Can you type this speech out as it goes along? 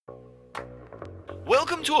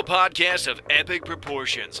Welcome to a podcast of epic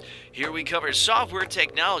proportions. Here we cover software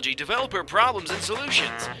technology, developer problems, and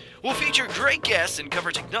solutions. We'll feature great guests and cover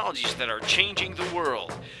technologies that are changing the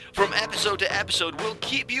world. From episode to episode, we'll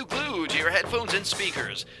keep you glued to your headphones and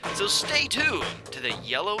speakers. So stay tuned to the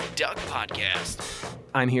Yellow Duck Podcast.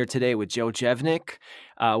 I'm here today with Joe Jevnik.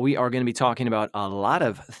 We are going to be talking about a lot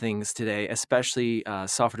of things today, especially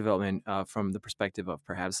software development from the perspective of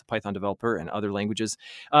perhaps a Python developer and other languages.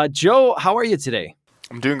 Joe, how are you today?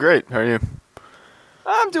 I'm doing great. How are you?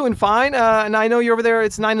 I'm doing fine. And I know you're over there.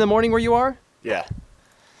 It's 9 a.m. where you are? Yeah.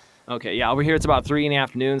 Okay. Yeah. Over here, it's about 3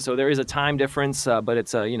 p.m. So there is a time difference, but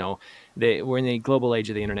it's, we're in the global age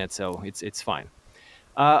of the internet, so it's fine.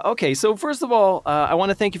 Okay. So first of all, I want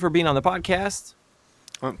to thank you for being on the podcast.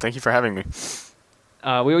 Well, thank you for having me. We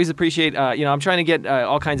always appreciate, I'm trying to get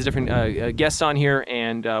all kinds of different guests on here,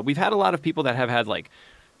 and we've had a lot of people that have had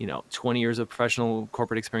 20 years of professional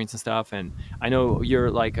corporate experience and stuff. And I know you're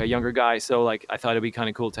like a younger guy, so I thought it'd be kind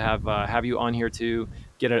of cool to have you on here to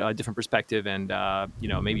get a different perspective, and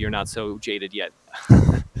maybe you're not so jaded yet.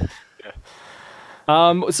 Yeah.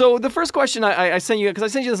 So the first question I sent you, because I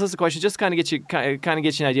sent you this list of questions just to kind of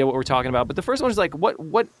get you an idea of what we're talking about. But the first one is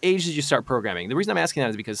what age did you start programming? The reason I'm asking that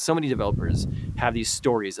is because so many developers have these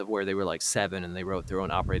stories of where they were 7 and they wrote their own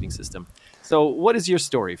operating system. So what is your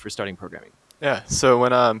story for starting programming? Yeah. So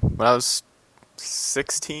when I was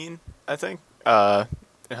 16, I think,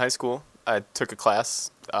 in high school, I took a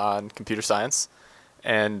class on computer science,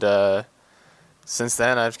 and since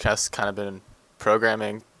then I've just kind of been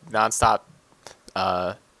programming nonstop.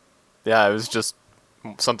 It was just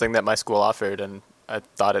something that my school offered, and I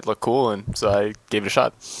thought it looked cool, and so I gave it a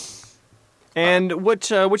shot. And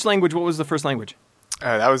which language? What was the first language?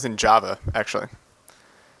 That was in Java, actually.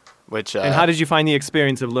 And how did you find the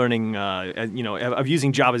experience of learning, of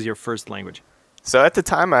using Java as your first language? So at the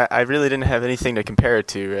time, I really didn't have anything to compare it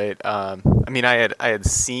to, right? I had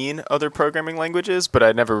seen other programming languages, but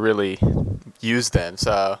I never really used them.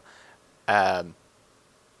 So at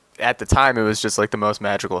the time, it was just the most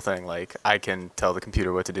magical thing. I can tell the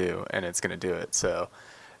computer what to do, and it's going to do it. So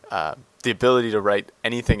the ability to write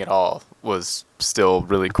anything at all was still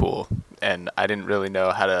really cool, and I didn't really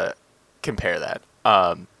know how to compare that.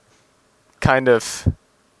 Kind of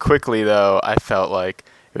quickly, though, I felt like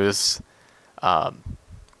it was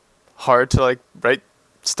hard to write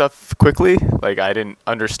stuff quickly. I didn't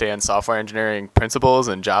understand software engineering principles,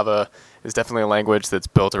 and Java is definitely a language that's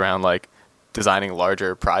built around designing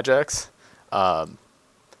larger projects.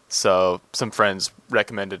 So some friends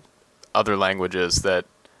recommended other languages that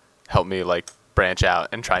helped me branch out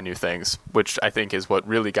and try new things, which I think is what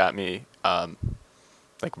really got me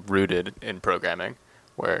rooted in programming,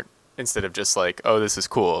 where instead of just oh, this is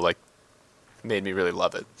cool, made me really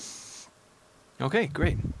love it. Okay,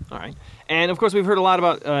 great. All right. And of course, we've heard a lot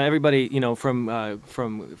about everybody,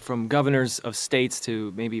 from governors of states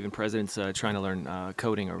to maybe even presidents trying to learn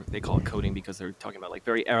coding, or they call it coding because they're talking about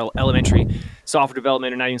very elementary software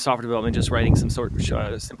development, or not even software development, just writing some sort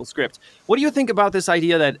of simple script. What do you think about this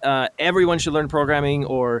idea that everyone should learn programming,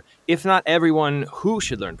 or if not everyone, who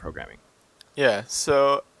should learn programming? Yeah,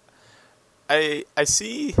 so I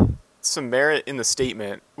see some merit in the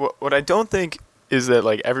statement. What I don't think is that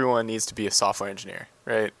everyone needs to be a software engineer,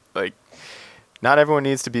 right? Not everyone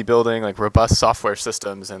needs to be building robust software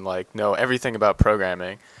systems and know everything about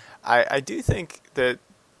programming. I do think that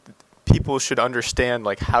people should understand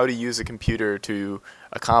how to use a computer to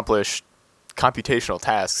accomplish computational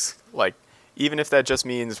tasks, even if that just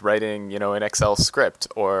means writing an Excel script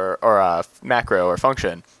or a macro or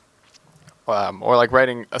function, or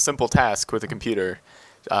writing a simple task with a computer,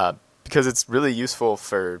 because it's really useful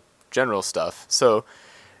for general stuff. So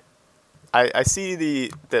I see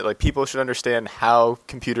that people should understand how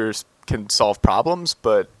computers can solve problems,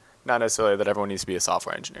 but not necessarily that everyone needs to be a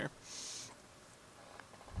software engineer.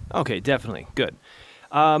 Okay, definitely. Good.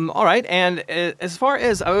 All right. And as far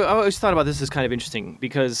as I always thought about this is kind of interesting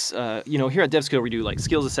because, here at DevSkill, we do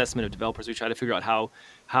skills assessment of developers. We try to figure out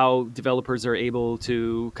how developers are able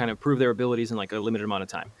to kind of prove their abilities in a limited amount of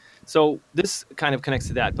time. So this kind of connects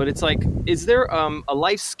to that. But it's is there a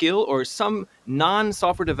life skill or some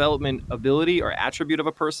non-software development ability or attribute of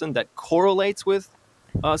a person that correlates with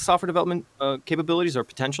software development capabilities or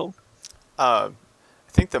potential? I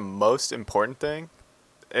think the most important thing,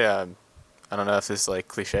 I don't know if this is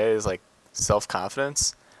cliche, is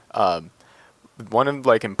self-confidence. One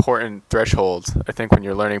of important thresholds, I think, when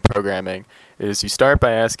you're learning programming is you start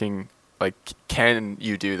by asking can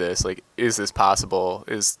you do this? Is this possible?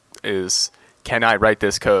 Can I write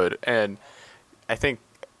this code? And I think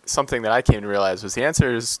something that I came to realize was the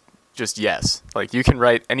answer is just yes. Like you can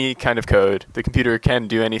write any kind of code. The computer can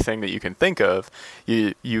do anything that you can think of.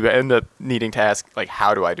 You end up needing to ask like,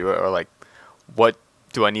 how do I do it, or like, what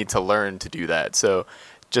do I need to learn to do that? So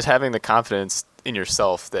just having the confidence in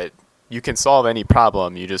yourself that you can solve any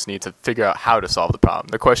problem. You just need to figure out how to solve the problem.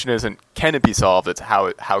 The question isn't can it be solved, it's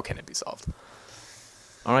how can it be solved.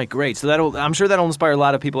 All right, great. So I'm sure that'll inspire a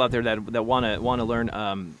lot of people out there that want to learn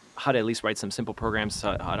how to at least write some simple programs,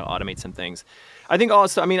 how to automate some things. I think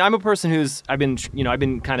also, I mean, I'm a person I've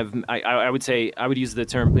been kind of, I would say, I would use the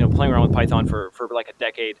term, playing around with Python for like a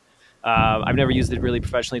decade. I've never used it really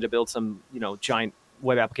professionally to build some, giant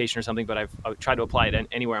web application or something, but I've tried to apply it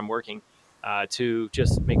anywhere I'm working to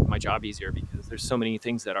just make my job easier, because there's so many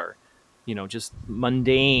things that are, just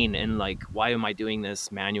mundane and like, why am I doing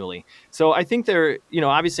this manually? So I think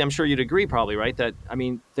obviously I'm sure you'd agree probably, right? That, I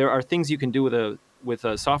mean, there are things you can do with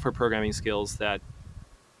software programming skills that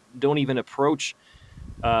don't even approach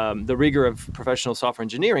the rigor of professional software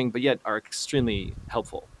engineering, but yet are extremely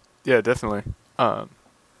helpful. Yeah, definitely. All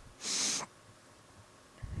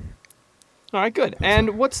right, good.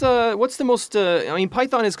 And what's the most? I mean,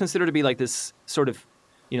 Python is considered to be like this sort of,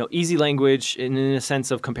 easy language in a sense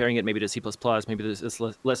of comparing it maybe to C++. Maybe it's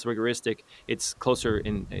less rigoristic. It's closer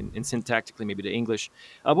in syntactically maybe to English.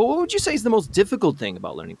 But what would you say is the most difficult thing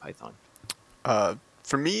about learning Python?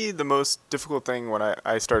 For me, the most difficult thing when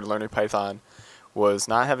I started learning Python was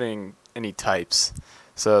not having any types.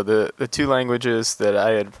 So the two languages that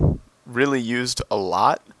I had really used a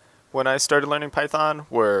lot when I started learning Python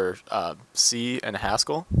were C and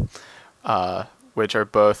Haskell, which are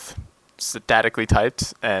both statically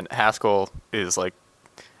typed, and Haskell is like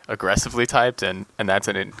aggressively typed, and that's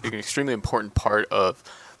an extremely important part of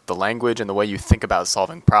the language and the way you think about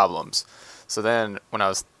solving problems. So then when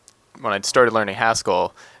I started learning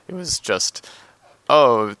Haskell, it was just,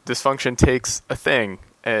 oh, this function takes a thing,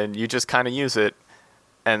 and you just kind of use it,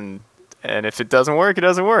 and if it doesn't work, it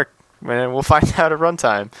doesn't work, and we'll find out at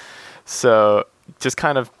runtime. So just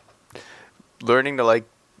kind of learning to like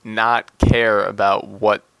not care about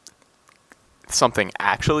what something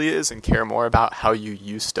actually is and care more about how you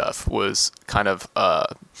use stuff was kind of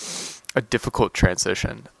a difficult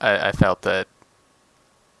transition. I felt like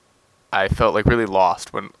really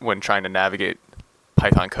lost when trying to navigate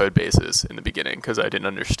Python code bases in the beginning, because I didn't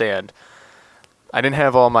understand. I didn't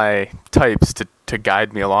have all my types to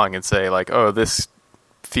guide me along and say like, oh, this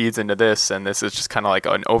feeds into this, and this is just kind of like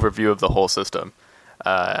an overview of the whole system.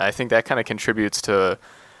 I think that kind of contributes to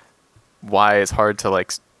why it's hard to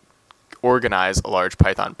like organize a large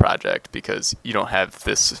Python project, because you don't have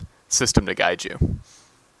this system to guide you.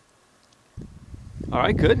 All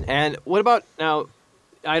right, good. And what about now?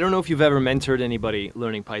 I don't know if you've ever mentored anybody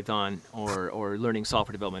learning Python or learning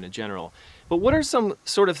software development in general, but what are some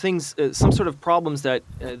sort of things, some sort of problems that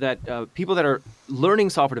people that are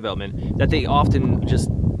learning software development, that they often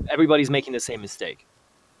everybody's making the same mistake?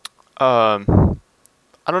 I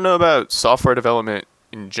don't know about software development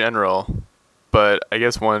in general, but I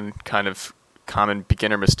guess one kind of common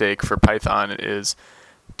beginner mistake for Python is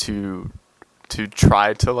to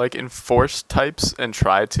try to like enforce types and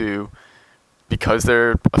try to, because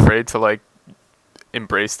they're afraid to like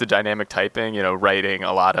embrace the dynamic typing, writing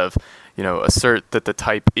a lot of, assert that the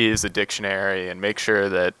type is a dictionary and make sure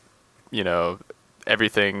that,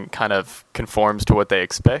 everything kind of conforms to what they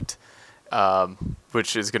expect,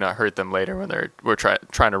 which is going to hurt them later when we're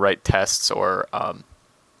trying to write tests or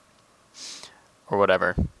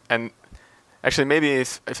whatever. And actually, maybe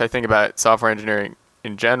if I think about software engineering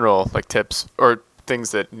in general, like tips or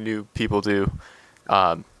things that new people do,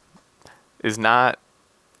 is not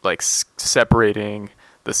like separating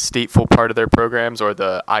the stateful part of their programs or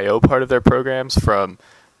the I/O part of their programs from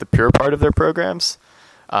the pure part of their programs,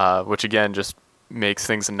 which again just makes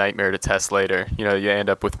things a nightmare to test later. You end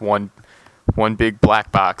up with one big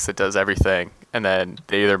black box that does everything, and then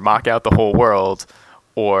they either mock out the whole world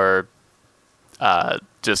or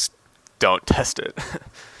just don't test it.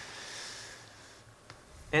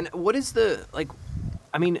 And what is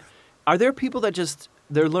are there people that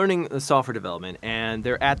they're learning the software development and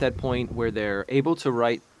they're at that point where they're able to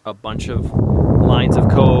write a bunch of lines of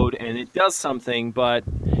code and it does something, but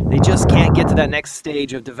they just can't get to that next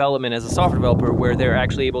stage of development as a software developer where they're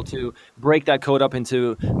actually able to break that code up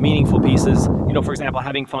into meaningful pieces? For example,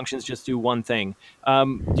 having functions just do one thing.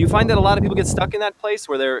 Do you find that a lot of people get stuck in that place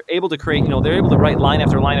where they're able to create, they're able to write line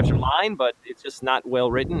after line after line, but it's just not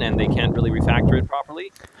well written and they can't really refactor it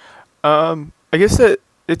properly? I guess that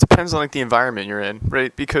it depends on like the environment you're in,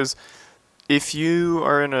 right? Because if you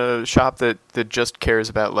are in a shop that just cares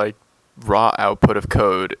about like raw output of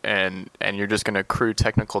code and you're just going to accrue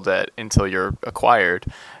technical debt until you're acquired,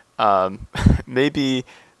 maybe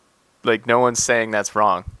like no one's saying that's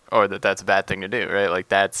wrong or that that's a bad thing to do, right? Like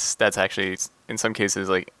that's actually in some cases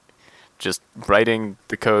like just writing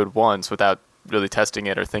the code once without really testing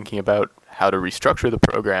it or thinking about how to restructure the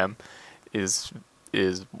program is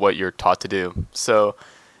what you're taught to do. So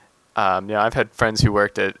I've had friends who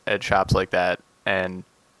worked at shops like that, and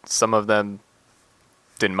some of them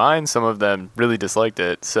didn't mind, some of them really disliked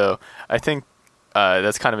it. So I think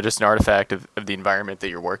that's kind of just an artifact of the environment that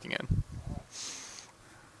you're working in.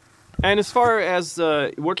 And as far as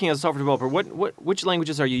working as a software developer, which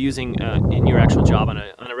languages are you using in your actual job on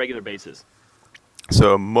a regular basis?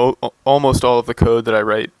 So almost all of the code that I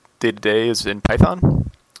write day to day is in Python,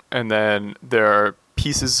 and then there are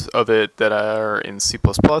pieces of it that are in C++,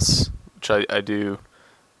 which I do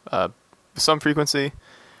with some frequency.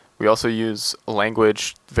 We also use a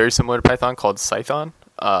language very similar to Python called Cython,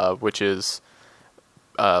 which is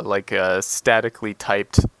like a statically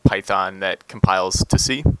typed Python that compiles to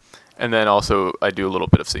C. And then also I do a little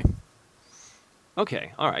bit of C.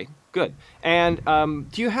 Okay, all right, good. And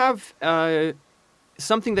do you have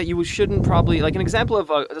something that you shouldn't probably, like an example of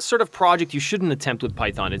a sort of project you shouldn't attempt with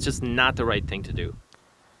Python? It's just not the right thing to do.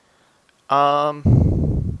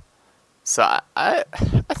 So I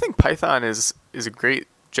think Python is a great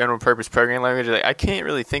general purpose programming language. Like, I can't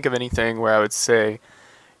really think of anything where I would say,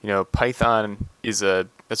 Python is a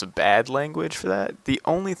bad language for that. The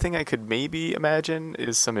only thing I could maybe imagine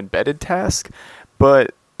is some embedded task,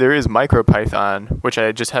 but there is MicroPython, which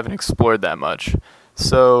I just haven't explored that much.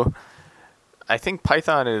 So I think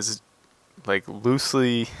Python is like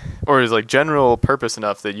loosely, or is like general purpose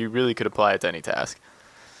enough that you really could apply it to any task.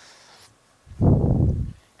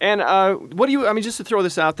 And what do you, just to throw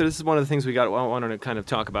this out there, this is one of the things I wanted to kind of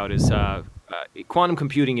talk about is quantum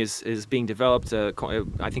computing is being developed. I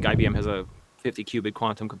think IBM has a 50-qubit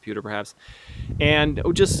quantum computer, perhaps. And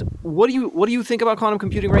just what do you think about quantum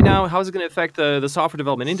computing right now? How is it going to affect the software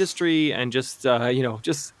development industry? And just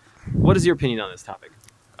what is your opinion on this topic?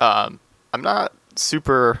 I'm not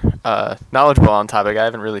super knowledgeable on the topic. I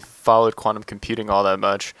haven't really followed quantum computing all that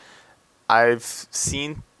much. I've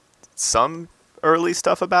seen some early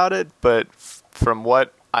stuff about it, but from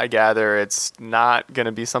what I gather, it's not going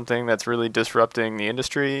to be something that's really disrupting the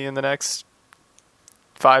industry in the next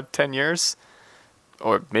 5-10 years,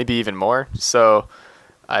 or maybe even more. So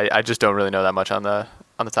I just don't really know that much on the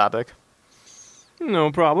topic.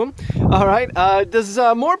 No problem. All right. Does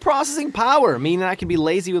more processing power mean that I can be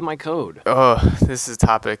lazy with my code? Oh, this is a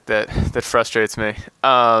topic that frustrates me.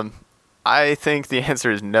 I think the answer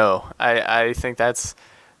is no. I think that's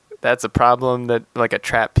a problem that like a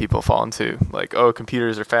trap people fall into. Like, oh,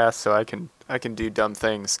 computers are fast, so I can do dumb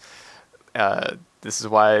things. This is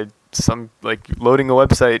why some like loading a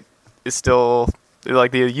website is still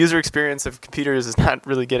like the user experience of computers is not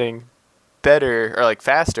really getting better or like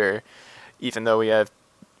faster, even though we have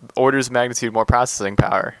orders of magnitude more processing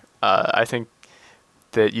power. I think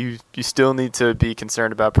that you still need to be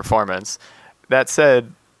concerned about performance. That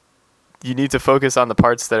said, you need to focus on the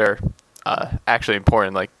parts that are actually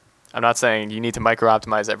important. Like, I'm not saying you need to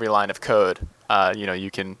micro-optimize every line of code.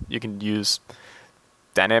 You can use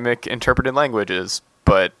dynamic interpreted languages,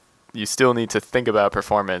 but you still need to think about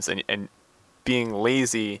performance, and being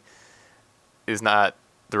lazy is not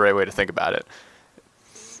the right way to think about it.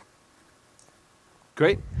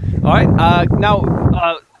 Great. All right. Now,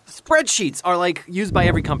 spreadsheets are like used by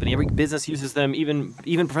every company. Every business uses them. Even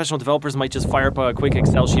professional developers might just fire up a quick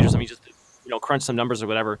Excel sheet or something, just crunch some numbers or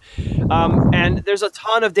whatever. And there's a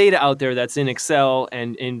ton of data out there that's in Excel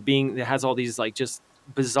and that has all these like just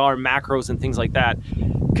bizarre macros and things like that.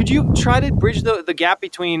 Could you try to bridge the gap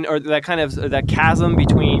between, or that kind of that chasm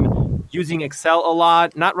between using Excel a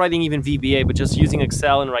lot, not writing even VBA, but just using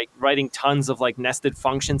Excel and writing tons of like nested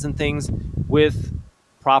functions and things with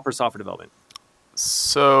proper software development?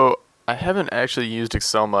 So I haven't actually used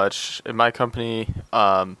Excel much. In my company,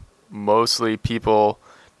 mostly people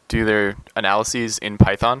do their analyses in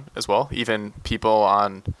Python as well. Even people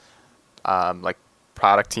on like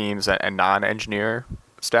product teams and non-engineer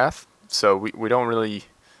staff. So we don't really,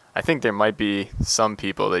 I think there might be some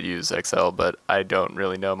people that use Excel, but I don't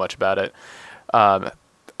really know much about it. I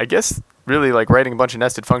guess really like writing a bunch of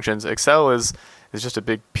nested functions, Excel is just a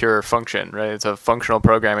big pure function, right? It's a functional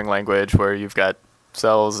programming language where you've got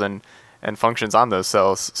cells and functions on those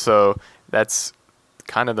cells. So that's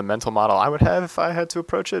kind of the mental model I would have if I had to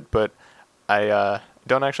approach it, but I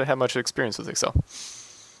don't actually have much experience with Excel.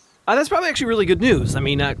 That's probably actually really good news. I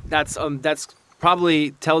mean, that's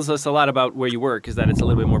probably tells us a lot about where you work, is that it's a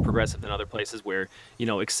little bit more progressive than other places where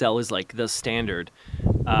Excel is like the standard.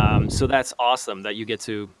 So that's awesome that you get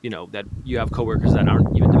to, that you have coworkers that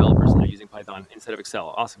aren't even developers and they're using Python instead of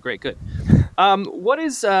Excel. Awesome, great, good.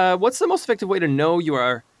 What's the most effective way to know you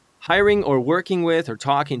are hiring or working with or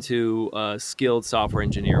talking to a skilled software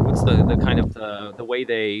engineer? What's the kind of the way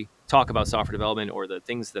they talk about software development, or the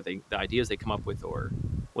things that the ideas they come up with, or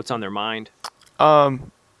what's on their mind? I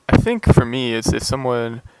think for me, it's if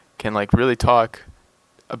someone can like really talk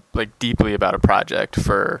like deeply about a project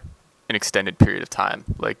for an extended period of time.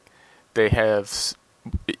 Like they have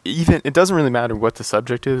even it doesn't really matter what the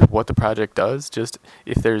subject is, what the project does. Just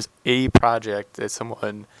if there's a project that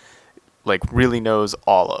someone like really knows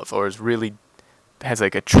all of, or is really has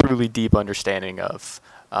like a truly deep understanding of,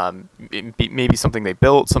 maybe something they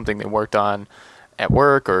built, something they worked on at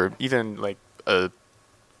work, or even like an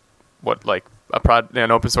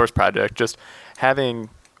open source project. Just having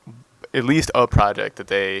at least a project that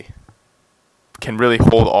they can really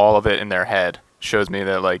hold all of it in their head shows me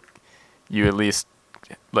that like you at least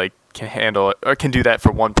like can handle it, or can do that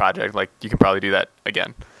for one project. Like you can probably do that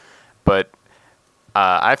again. But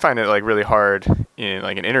I find it like really hard in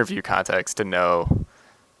like an interview context to know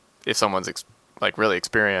if someone's like really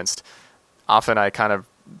experienced. Often I kind of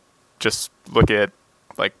just look at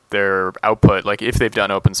like their output. Like if they've done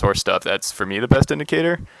open source stuff, that's for me the best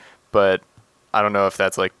indicator. But I don't know if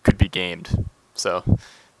that's like could be gamed. So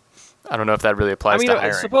I don't know if that really applies to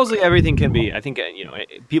hiring. Supposedly everything can be. I think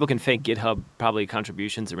people can fake GitHub probably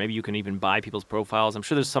contributions, or maybe you can even buy people's profiles. I'm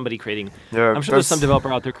sure there's somebody creating. Yeah, I'm sure there's some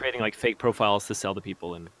developer out there creating like fake profiles to sell to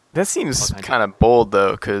people. And that seems kind of bold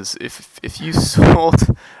though, because if you sold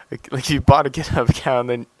like you bought a GitHub account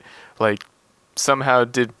and then like somehow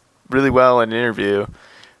did really well in an interview,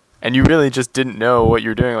 and you really just didn't know what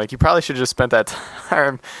you're doing, like you probably should have just spent that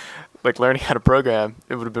time like learning how to program.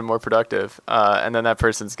 It would have been more productive. And then that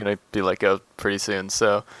person's going to be let go pretty soon.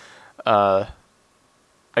 So I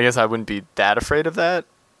guess I wouldn't be that afraid of that,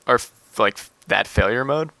 or like that failure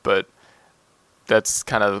mode, but that's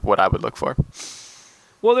kind of what I would look for.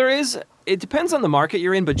 Well, it depends on the market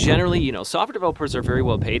you're in, but generally, software developers are very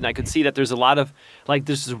well paid. And I could see that there's a lot of like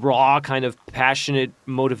this raw kind of passionate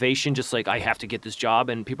motivation, just like I have to get this job.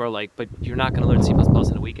 And people are like, but you're not going to learn C++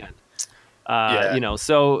 in a weekend.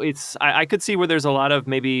 So I could see where there's a lot of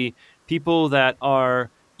maybe people that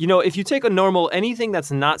are, if you take anything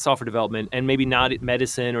that's not software development and maybe not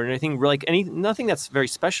medicine or anything like nothing that's very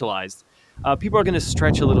specialized, people are going to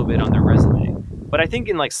stretch a little bit on their resume. But I think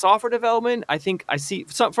in like software development, I think I see,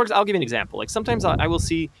 for example, I'll give you an example. Like sometimes I will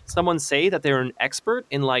see someone say that they're an expert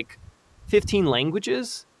in like 15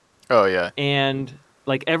 languages. Oh yeah. And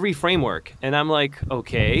like every framework, and I'm like,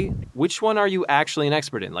 okay, which one are you actually an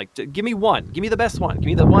expert in? Like, give me one. Give me the best one. Give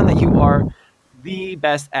me the one that you are the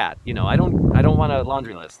best at. I don't want a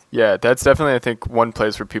laundry list. Yeah, that's definitely I think one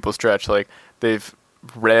place where people stretch. Like they've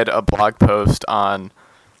read a blog post on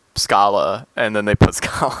Scala and then they put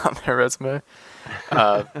Scala on their resume.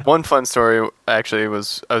 One fun story actually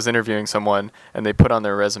was I was interviewing someone and they put on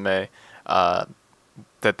their resume that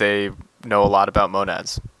they know a lot about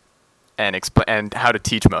monads. And how to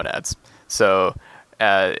teach monads. So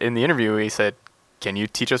in the interview, he said, "Can you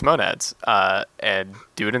teach us monads?" And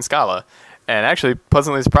do it in Scala. And actually,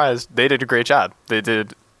 pleasantly surprised, they did a great job.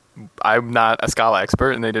 I'm not a Scala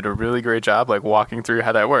expert, and they did a really great job, like walking through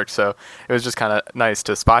how that worked. So it was just kind of nice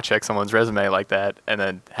to spot check someone's resume like that, and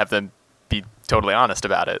then have them be totally honest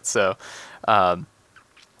about it. So, but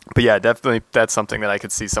yeah, definitely that's something that I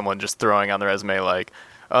could see someone just throwing on the resume, like,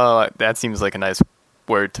 "Oh, that seems like a nice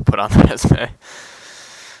word to put on the resume."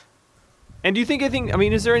 And do you think,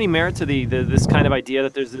 is there any merit to this kind of idea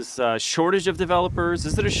that there's this shortage of developers?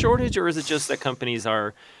 Is it a shortage, or is it just that companies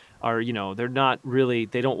are they're not really,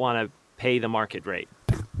 they don't want to pay the market rate?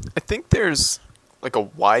 I think there's like a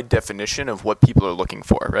wide definition of what people are looking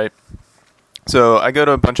for, right? So I go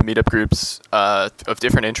to a bunch of meetup groups of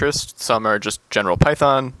different interests. Some are just general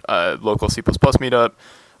Python, local C++ meetup,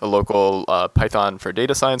 a local Python for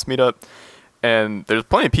data science meetup. And there's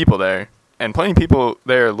plenty of people there, and plenty of people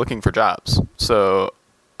there looking for jobs. So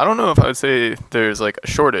I don't know if I would say there's like a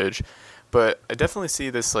shortage, but I definitely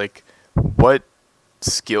see this like, what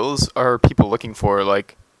skills are people looking for?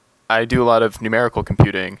 Like I do a lot of numerical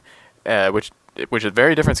computing, which is a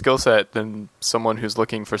very different skill set than someone who's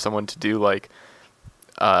looking for someone to do like,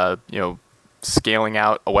 scaling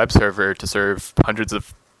out a web server to serve hundreds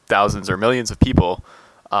of thousands or millions of people.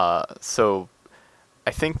 So I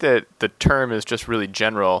think that the term is just really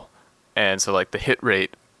general, and so like the hit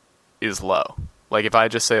rate is low. Like if I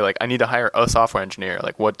just say like I need to hire a software engineer,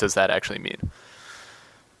 like what does that actually mean?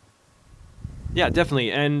 Yeah,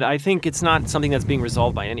 definitely. And I think it's not something that's being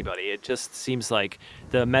resolved by anybody. It just seems like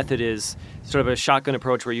the method is sort of a shotgun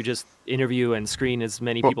approach where you just interview and screen as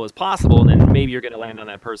many Well, people as possible, and then maybe you're going to land on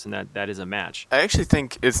that person that is a match. I actually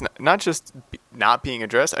think it's not just not being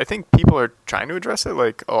addressed. I think people are trying to address it.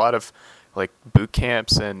 Like a lot of like boot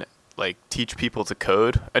camps and like teach people to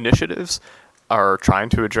code initiatives are trying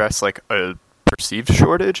to address like a perceived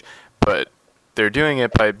shortage, but they're doing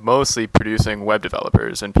it by mostly producing web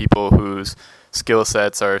developers and people whose skill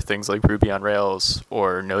sets are things like Ruby on Rails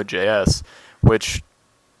or Node.js, which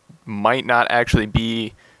might not actually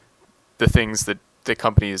be the things that the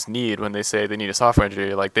companies need when they say they need a software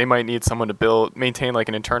engineer. Like they might need someone to maintain like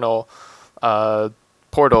an internal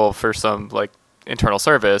portal for some like internal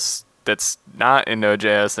service that's not in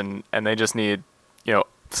Node.js, and they just need,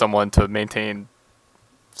 someone to maintain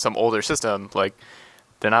some older system. Like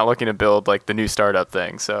they're not looking to build like the new startup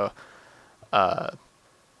thing. So,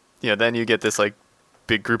 then you get this like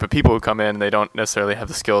big group of people who come in and they don't necessarily have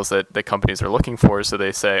the skills that the companies are looking for. So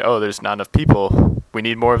they say, oh, there's not enough people. We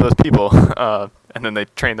need more of those people. And then they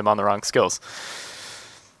train them on the wrong skills.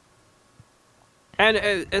 And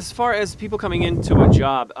as far as people coming into a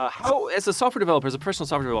job, how, as a software developer, as a professional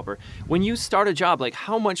software developer, when you start a job, like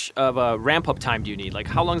how much of a ramp-up time do you need? Like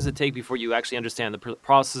how long does it take before you actually understand the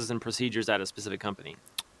processes and procedures at a specific company?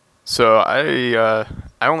 So I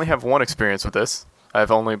only have one experience with this.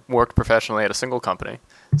 I've only worked professionally at a single company.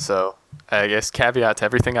 So I guess caveat to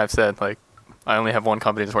everything I've said, like I only have one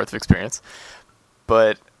company's worth of experience.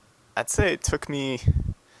 But I'd say it took me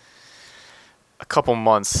a couple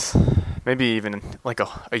months, maybe even like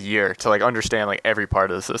a year to like understand like every part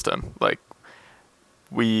of the system. Like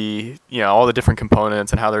all the different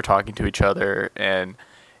components and how they're talking to each other, and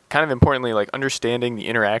kind of importantly, like understanding the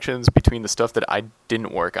interactions between the stuff that I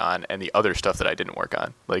didn't work on and the other stuff that I didn't work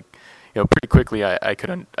on. Like, pretty quickly I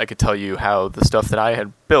could tell you how the stuff that I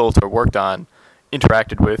had built or worked on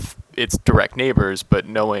interacted with its direct neighbors, but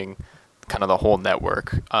knowing kind of the whole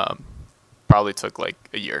network probably took like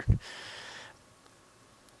a year.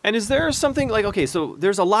 And is there something like, okay, so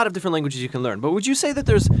there's a lot of different languages you can learn, but would you say that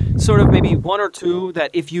there's sort of maybe one or two that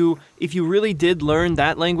if you really did learn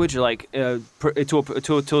that language, like to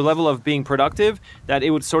a level of being productive, that it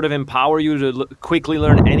would sort of empower you to quickly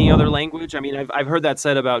learn any other language? I mean, I've heard that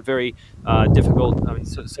said about very difficult,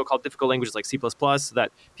 so-called difficult languages like C++, that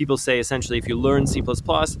people say essentially if you learn C++,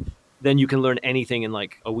 then you can learn anything in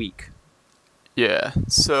like a week. Yeah,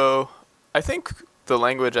 so I think the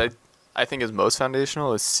language I think is most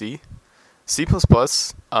foundational is C. C++,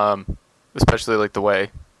 especially like the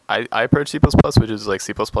way I approach C++, which is like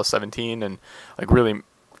C++ 17, and like really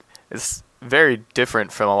it's very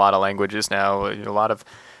different from a lot of languages now. A lot of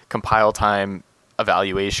compile time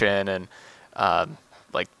evaluation and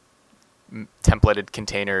like templated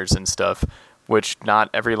containers and stuff, which not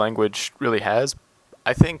every language really has.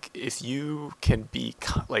 I think if you can be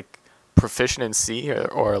like proficient in C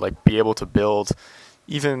or like be able to build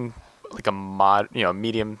even like a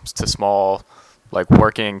medium to small, like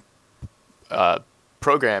working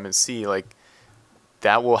program in C, like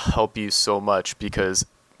that will help you so much, because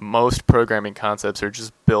most programming concepts are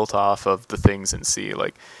just built off of the things in C.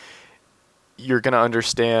 Like you're going to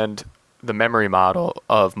understand the memory model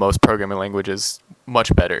of most programming languages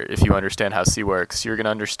much better if you understand how C works. You're going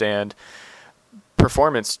to understand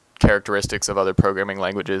performance characteristics of other programming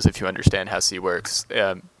languages if you understand how C works.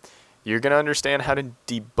 You're going to understand how to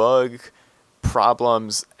debug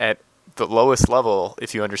problems at the lowest level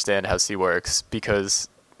if you understand how C works, because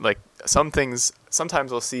like sometimes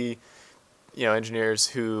we'll see, engineers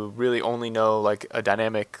who really only know like a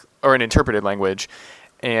dynamic or an interpreted language,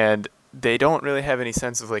 and they don't really have any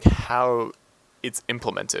sense of like how it's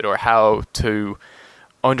implemented or how to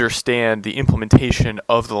understand the implementation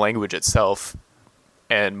of the language itself.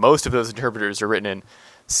 And most of those interpreters are written in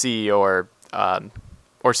C or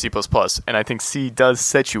C++. And I think C does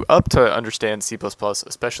set you up to understand C++,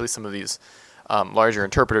 especially some of these larger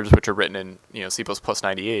interpreters, which are written in C++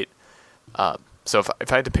 98. So if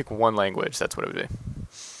I had to pick one language, that's what it would be.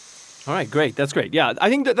 All right, great. That's great. Yeah, I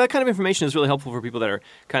think that kind of information is really helpful for people that are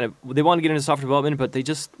they want to get into software development, but they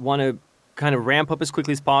just want to kind of ramp up as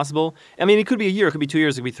quickly as possible. I mean, it could be a year, it could be 2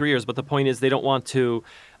 years, it could be 3 years, but the point is they don't want to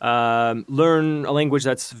learn a language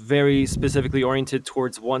that's very specifically oriented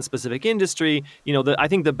towards one specific industry. I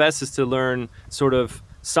think the best is to learn sort of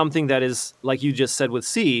something that is, like you just said with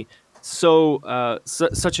C,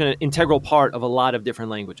 such an integral part of a lot of different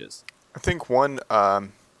languages. I think one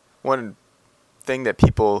thing that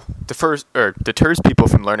deters people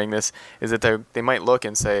from learning this is that they might look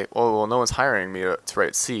and say, oh, well, no one's hiring me to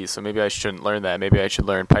write C, so maybe I shouldn't learn that. Maybe I should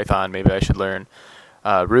learn Python. Maybe I should learn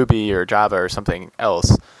Ruby or Java or something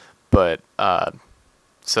else. But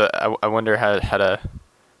so I wonder how to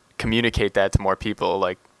communicate that to more people.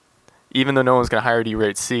 Like, even though no one's going to hire you to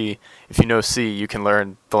write C, if you know C, you can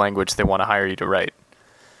learn the language they want to hire you to write.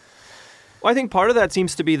 Well, I think part of that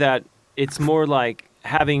seems to be that it's more like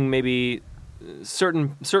having maybe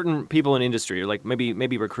certain people in industry, or like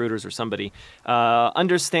maybe recruiters or somebody,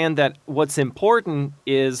 understand that what's important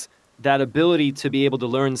is that ability to be able to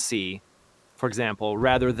learn C, for example,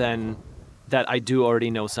 rather than that I do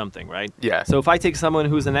already know something, right? Yeah. So if I take someone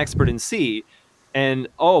who's an expert in C, and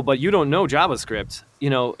but you don't know JavaScript,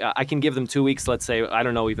 I can give them 2 weeks, let's say, I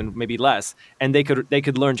don't know, even maybe less, and they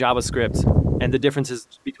could learn JavaScript and the differences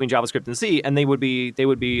between JavaScript and C, and they would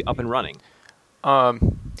be up and running.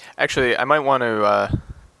 Actually, I might want to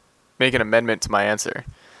make an amendment to my answer.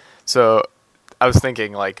 So I was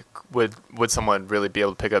thinking, like, would someone really be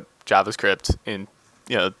able to pick up JavaScript in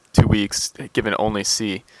 2 weeks, given only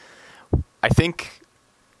C? I think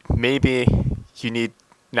maybe you need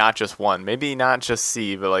not just one, maybe not just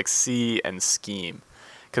C, but like C and Scheme.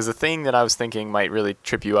 Because the thing that I was thinking might really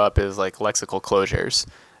trip you up is like lexical closures,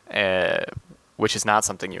 which is not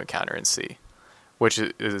something you encounter in C, which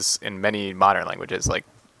is in many modern languages like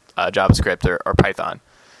JavaScript or Python,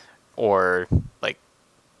 or like.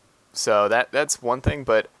 So that's one thing,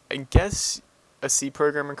 but I guess a C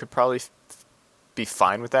programmer could probably be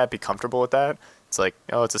fine with that, be comfortable with that. It's like,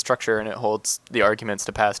 it's a structure and it holds the arguments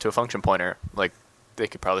to pass to a function pointer. Like, they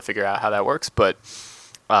could probably figure out how that works, but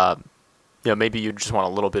maybe you just want a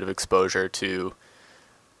little bit of exposure to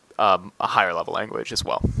a higher level language as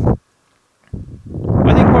well.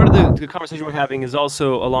 I think part of the conversation we're having is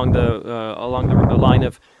also along the line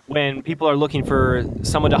of when people are looking for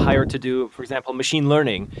someone to hire to do, for example, machine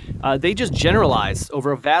learning. They just generalize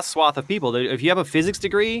over a vast swath of people. If you have a physics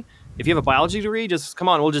degree, if you have a biology degree, just come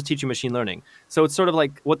on, we'll just teach you machine learning. So it's sort of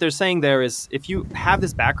like what they're saying there is, if you have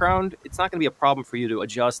this background, it's not going to be a problem for you to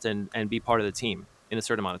adjust and be part of the team in a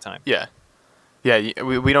certain amount of time. Yeah. Yeah,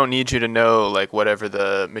 we don't need you to know like whatever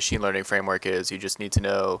the machine learning framework is. You just need to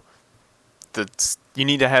know you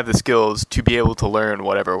need to have the skills to be able to learn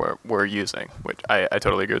whatever we're using, which I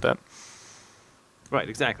totally agree with that. Right,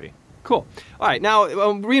 exactly. Cool. All right, now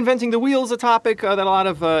reinventing the wheel is a topic that a lot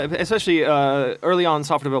of, especially early on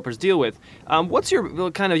software developers deal with. What's your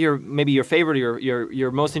kind of your favorite or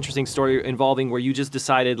your most interesting story involving where you just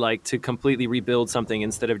decided like to completely rebuild something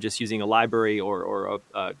instead of just using a library or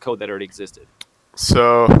a code that already existed?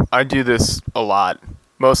 So I do this a lot,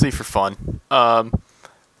 mostly for fun.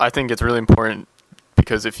 I think it's really important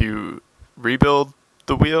because if you rebuild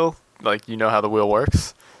the wheel, like how the wheel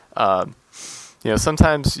works.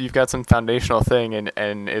 Sometimes you've got some foundational thing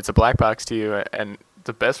and it's a black box to you, and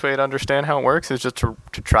the best way to understand how it works is just to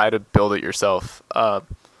try to build it yourself.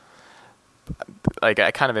 Like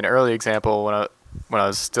an early example, when I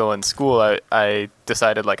was still in school, I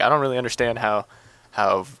decided like I don't really understand how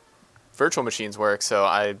virtual machines work, so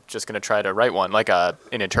I'm just going to try to write one, like an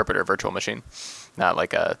interpreter virtual machine, not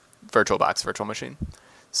like a VirtualBox virtual machine.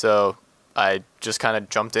 So I just kind of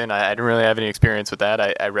jumped in. I didn't really have any experience with that.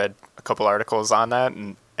 I read a couple articles on that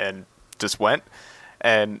and just went.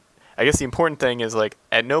 And I guess the important thing is like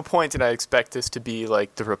at no point did I expect this to be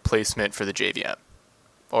like the replacement for the JVM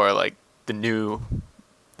or like the new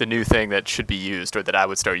thing that should be used or that I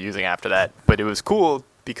would start using after that. But it was cool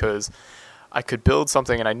because I could build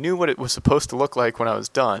something and I knew what it was supposed to look like when I was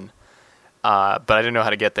done. But I didn't know how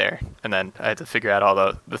to get there. And then I had to figure out all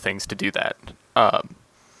the things to do that.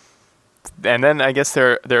 And then I guess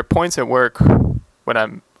there are points at work when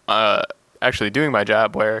I'm actually doing my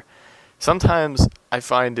job where sometimes I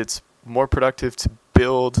find it's more productive to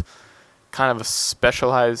build kind of a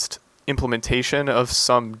specialized implementation of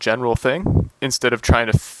some general thing instead of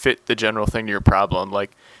trying to fit the general thing to your problem.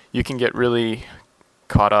 Like you can get really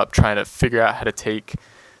caught up trying to figure out how to take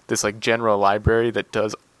this like general library that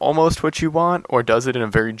does almost what you want or does it in a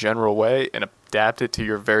very general way and adapt it to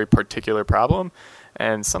your very particular problem.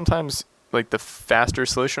 And sometimes like the faster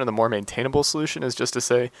solution or the more maintainable solution is just to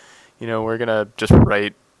say, we're going to just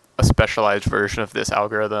write a specialized version of this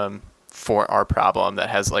algorithm for our problem that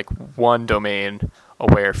has like one domain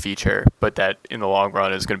aware feature, but that in the long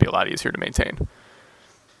run is going to be a lot easier to maintain.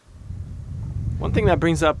 One thing that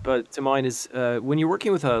brings up to mind is when you're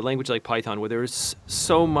working with a language like Python, where there's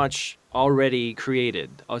so much already created,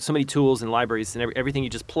 so many tools and libraries and everything, you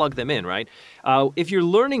just plug them in, right? If you're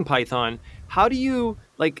learning Python, how do you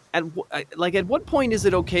at what point is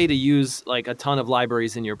it okay to use like a ton of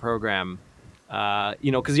libraries in your program?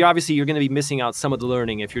 Because you're going to be missing out some of the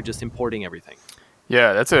learning if you're just importing everything.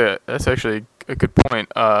 Yeah, that's actually a good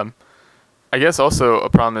point. I guess also a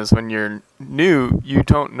problem is when you're new, you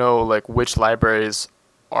don't know like which libraries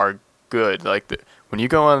are good. Like when you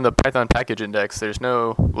go on the Python package index, there's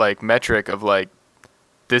no like metric of like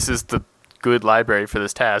this is the good library for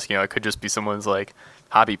this task. You know, it could just be someone's like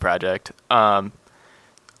hobby project.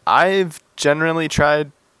 I've generally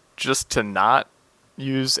tried just to not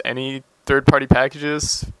use any third-party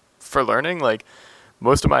packages for learning. Like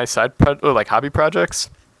most of my like hobby projects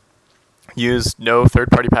use no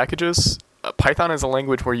third-party packages. Python is a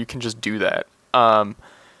language where you can just do that.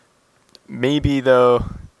 Maybe though,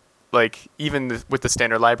 like even with the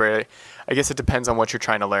standard library, I guess it depends on what you're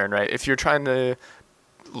trying to learn, right? If you're trying to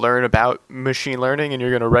learn about machine learning and you're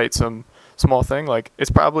going to write some small thing, like it's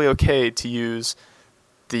probably okay to use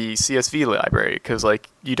the CSV library because like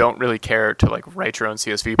you don't really care to like write your own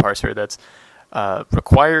CSV parser that's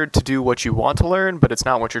required to do what you want to learn, but it's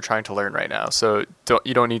not what you're trying to learn right now. So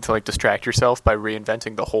you don't need to like distract yourself by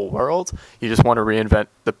reinventing the whole world. You just want to reinvent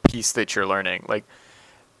the piece that you're learning. Like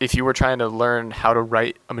if you were trying to learn how to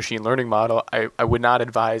write a machine learning model, I would not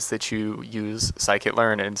advise that you use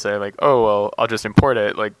scikit-learn and say like, oh, well, I'll just import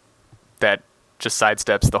it. Like that just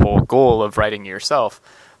sidesteps the whole goal of writing it yourself.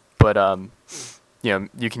 But, you know,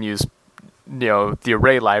 you can use, you know, the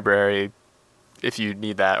array library if you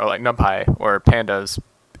need that, or like NumPy or Pandas,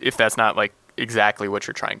 if that's not like exactly what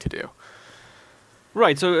you're trying to do.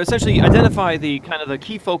 Right. So essentially identify the kind of the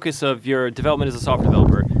key focus of your development as a software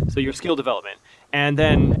developer. So your skill development, and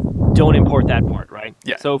then don't import that part, right?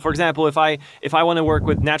 Yeah. So for example, if I want to work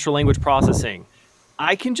with natural language processing,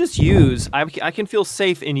 I can just use, I can feel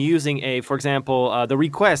safe in using for example, the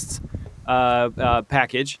requests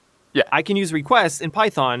package. Yeah. I can use requests in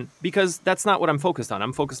Python because that's not what I'm focused on.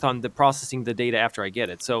 I'm focused on the processing the data after I get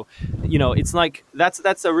it. So, you know, it's like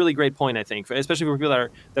that's a really great point, I think, especially for people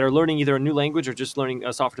that are learning either a new language or just learning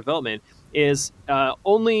software development, is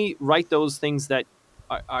only write those things that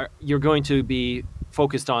are you're going to be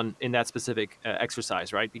focused on in that specific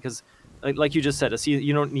exercise, right? Because like you just said,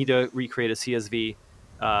 you don't need to recreate a CSV,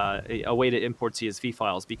 a way to import CSV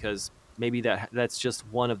files, because maybe that's just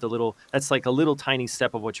one of the that's like a little tiny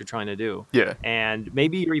step of what you're trying to do. Yeah. And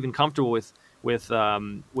maybe you're even comfortable with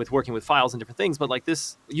working with files and different things, but like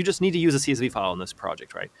this, you just need to use a CSV file in this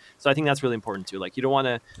project, right? So I think that's really important too. Like you don't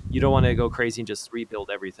want to go crazy and just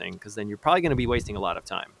rebuild everything, because then you're probably going to be wasting a lot of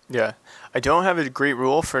time. Yeah. I don't have a great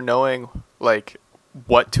rule for knowing like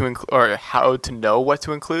what to include or how to know what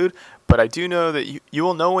to include, but I do know that you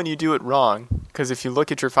will know when you do it wrong, because if you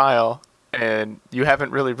look at your file and you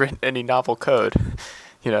haven't really written any novel code,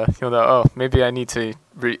 you know, you'll know, oh, maybe I need to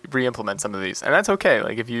re-implement some of these. And that's okay.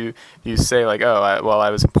 Like if you say like, oh, I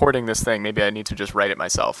was importing this thing, maybe I need to just write it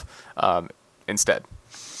myself instead.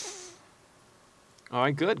 All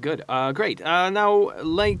right, good. Great. Now,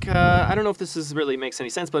 like, I don't know if this really makes any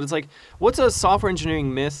sense, but it's like, what's a software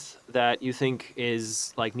engineering myth that you think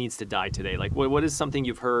is like needs to die today? Like, what is something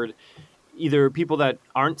you've heard, either people that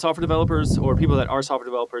aren't software developers or people that are software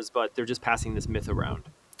developers, but they're just passing this myth around?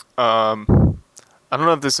 I don't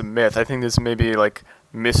know if this is a myth. I think this may be like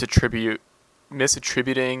misattributing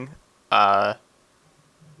a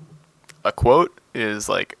quote is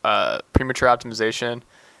like premature optimization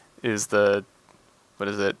is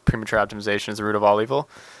premature optimization is the root of all evil.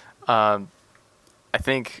 I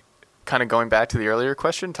think kind of going back to the earlier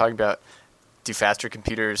question, talking about do faster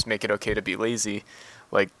computers make it okay to be lazy?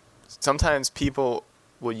 Like sometimes people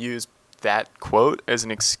will use that quote as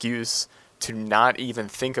an excuse to not even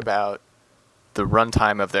think about the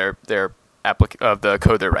runtime of of the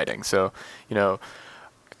code they're writing. So, you know,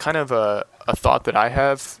 kind of a thought that I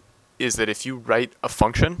have is that if you write a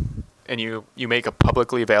function and you make a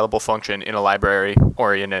publicly available function in a library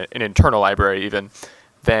or in an internal library even,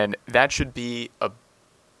 then that should be a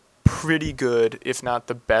pretty good, if not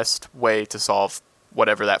the best way to solve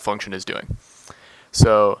whatever that function is doing.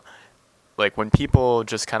 So like when people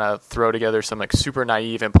just kind of throw together some like super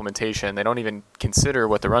naive implementation, they don't even consider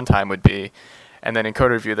what the runtime would be. And then in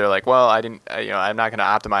code review, they're like, well, I'm not going to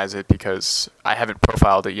optimize it because I haven't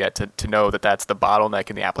profiled it yet to know that that's the bottleneck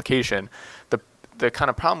in the application. The kind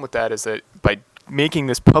of problem with that is that by making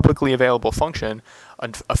this publicly available function,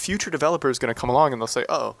 a future developer is going to come along and they'll say,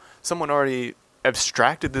 oh, someone already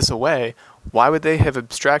abstracted this away. Why would they have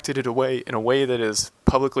abstracted it away in a way that is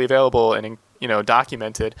publicly available and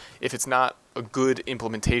documented if it's not a good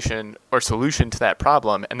implementation or solution to that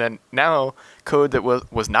problem? And then now code that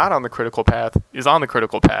was not on the critical path is on the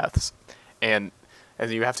critical paths, and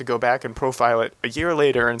you have to go back and profile it a year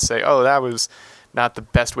later and say, oh, that was not the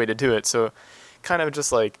best way to do it. So kind of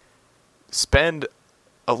just like spend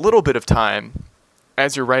a little bit of time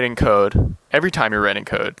as you're writing code, every time you're writing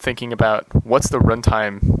code, thinking about what's the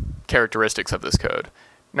runtime characteristics of this code,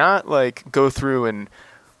 not like go through and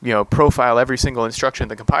profile every single instruction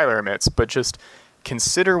the compiler emits, but just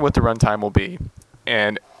consider what the runtime will be,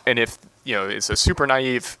 and if it's a super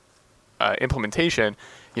naive implementation,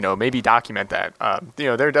 maybe document that.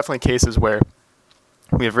 There are definitely cases where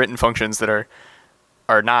we have written functions that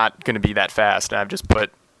are not going to be that fast, and I've just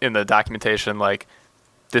put in the documentation like,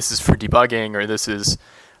 this is for debugging, or this is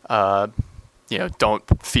don't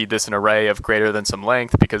feed this an array of greater than some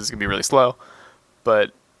length because it's going to be really slow.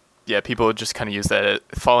 But yeah, people just kind of use that,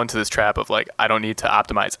 fall into this trap of like, I don't need to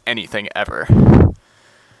optimize anything ever.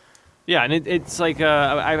 Yeah, and it's like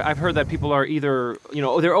I've heard that people are either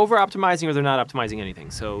they're over optimizing or they're not optimizing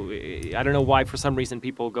anything. So I don't know why for some reason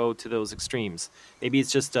people go to those extremes. Maybe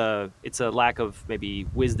it's just it's a lack of maybe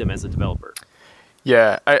wisdom as a developer.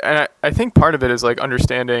 Yeah, I think part of it is like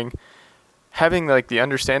having like the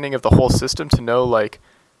understanding of the whole system to know like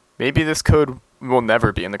maybe this code will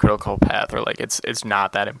never be in the critical path, or like it's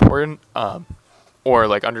not that important, or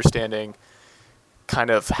like understanding kind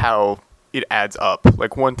of how it adds up.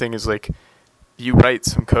 Like one thing is like you write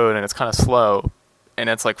some code and it's kind of slow, and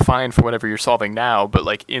it's like fine for whatever you're solving now, but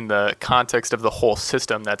like in the context of the whole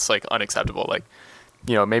system, that's like unacceptable. Like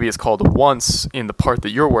maybe it's called once in the part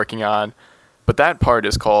that you're working on, but that part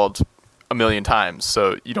is called a million times,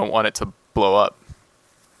 so you don't want it to blow up.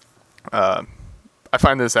 I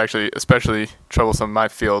find this actually especially troublesome in my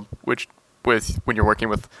field, with when you're working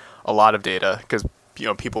with a lot of data, because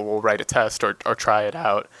people will write a test or try it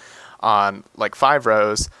out on like 5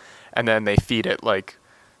 rows, and then they feed it like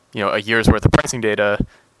a year's worth of pricing data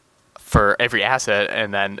for every asset,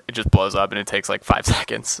 and then it just blows up and it takes like 5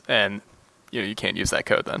 seconds, and you can't use that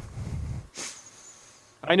code then.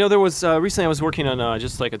 I know there was recently I was working on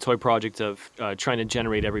just like a toy project of trying to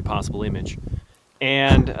generate every possible image,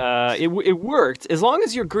 and it worked as long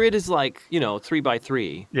as your grid is like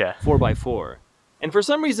 3x3, yeah, 4x4, and for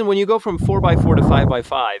some reason when you go from 4x4 to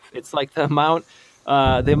 5x5, it's like the amount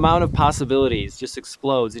of possibilities just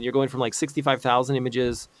explodes, and you're going from like 65,000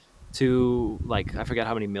 images to like I forget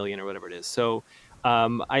how many million or whatever it is. So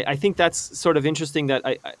I think that's sort of interesting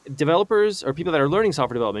that developers or people that are learning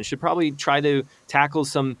software development should probably try to tackle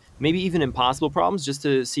some maybe even impossible problems just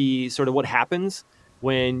to see sort of what happens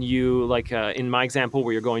when you, like in my example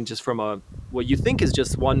where you're going just from what you think is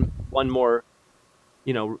just one more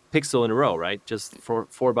pixel in a row, right? Just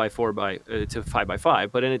 4x4 to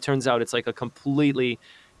 5x5, but then it turns out it's like a completely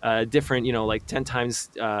different, like 10 times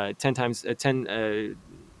 10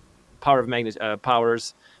 power of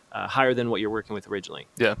powers higher than what you're working with originally.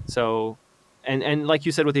 Yeah. So, and like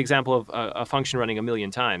you said with the example of a function running a million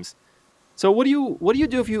times. So what do you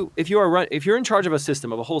do if you're in charge of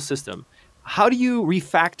a whole system? How do you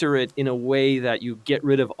refactor it in a way that you get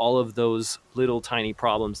rid of all of those little tiny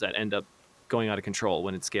problems that end up going out of control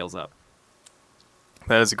when it scales up?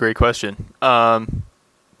 That is a great question. So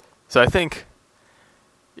I think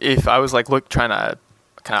if I was like trying to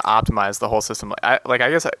kind of optimize the whole system, I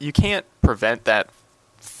guess you can't prevent that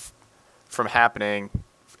from happening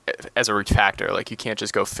as a refactor. Like you can't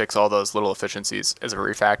just go fix all those little efficiencies as a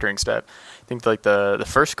refactoring step. I think like the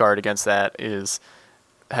first guard against that is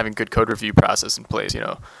having good code review process in place,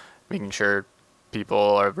 making sure people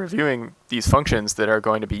are reviewing these functions that are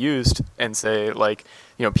going to be used, and say like,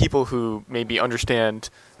 people who maybe understand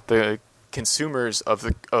the consumers of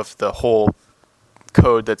the whole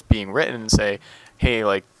code that's being written, and say, hey,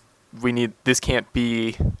 like this can't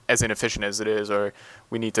be as inefficient as it is, or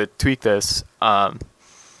we need to tweak this.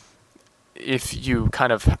 If you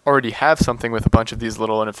kind of already have something with a bunch of these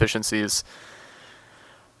little inefficiencies,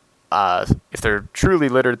 if they're truly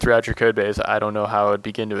littered throughout your code base, I don't know how I would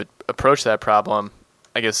begin to approach that problem.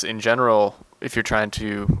 I guess in general, if you're trying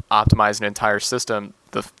to optimize an entire system,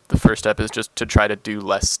 the first step is just to try to do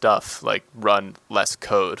less stuff, like run less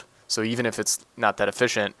code. So even if it's not that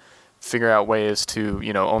efficient, figure out ways to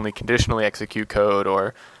only conditionally execute code,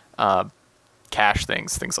 or cache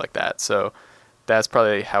things like that. So that's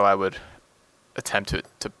probably how I would attempt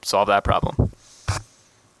to solve that problem.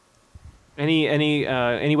 Any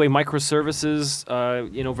way microservices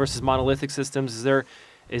versus monolithic systems,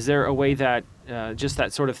 is there a way that just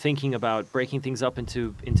that sort of thinking about breaking things up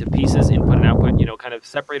into pieces, input and output, kind of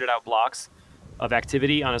separated out blocks of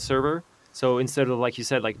activity on a server? So instead of, like you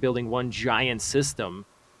said, like building one giant system,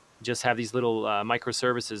 just have these little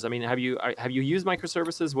microservices. I mean, have you used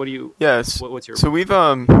microservices? What do you? Yes. What's your? So we've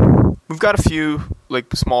got a few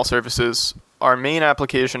like small services. Our main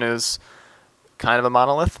application is kind of a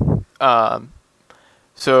monolith.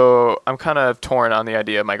 So I'm kind of torn on the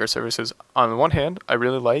idea of microservices. On the one hand, I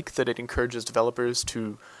really like that it encourages developers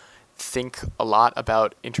to think a lot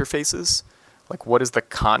about interfaces. like what is the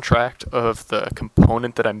contract of the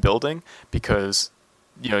component that I'm building, because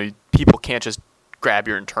people can't just grab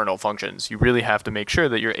your internal functions. You really have to make sure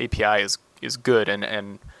that your API is good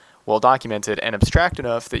and well documented and abstract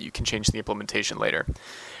enough that you can change the implementation later.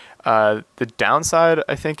 The downside,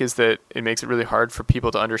 I think, is that it makes it really hard for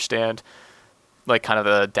people to understand like kind of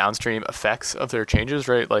the downstream effects of their changes,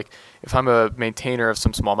 right? Like if I'm a maintainer of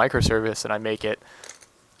some small microservice and I make it,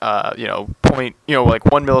 like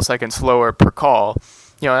 1 millisecond slower per call,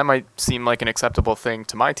 that might seem like an acceptable thing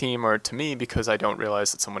to my team or to me because I don't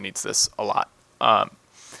realize that someone needs this a lot.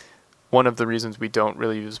 One of the reasons we don't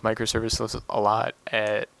really use microservices a lot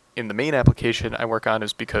in the main application I work on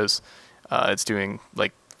is because it's doing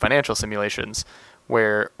like financial simulations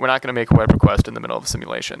where we're not going to make a web request in the middle of a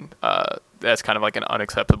simulation. That's kind of like an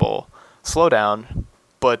unacceptable slowdown.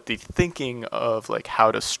 But the thinking of like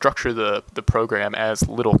how to structure the program as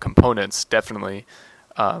little components definitely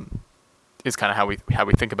is kind of how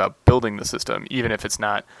we think about building the system, even if it's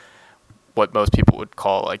not what most people would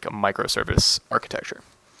call like a microservice architecture.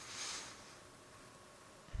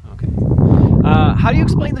 Okay. How do you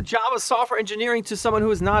explain the job of software engineering to someone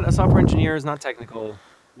who is not a software engineer, is not technical?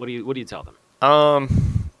 What do you tell them?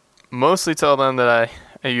 Mostly tell them that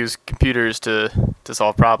I use computers to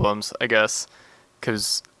solve problems, I guess,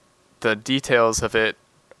 because the details of it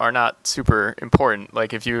are not super important.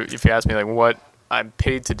 Like if you ask me like what I'm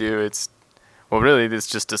paid to do, it's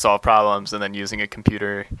just to solve problems, and then using a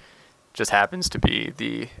computer just happens to be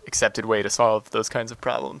the accepted way to solve those kinds of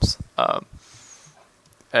problems.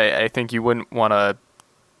 I think you wouldn't want to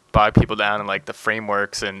bog people down in like the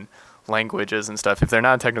frameworks and languages and stuff. If they're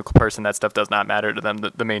not a technical person, that stuff does not matter to them.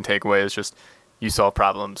 The main takeaway is just you solve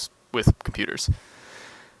problems with computers.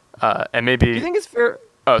 And maybe. Do you think it's fair?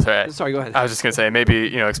 Oh, sorry. Sorry, go ahead. I was just gonna say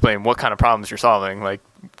maybe explain what kind of problems you're solving, like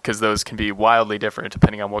because those can be wildly different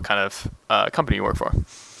depending on what kind of company you work for.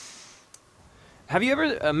 Have you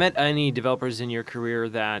ever met any developers in your career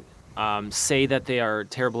that say that they are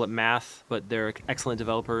terrible at math, but they're excellent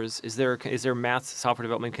developers? Is there math software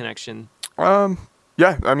development connection?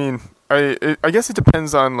 Yeah, I mean, I guess it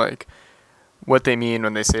depends on like what they mean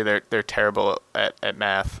when they say they're terrible at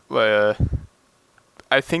math.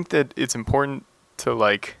 I think that it's important to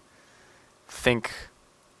like think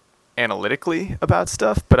analytically about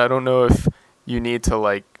stuff, but I don't know if you need to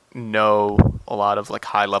like know a lot of like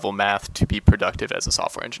high level math to be productive as a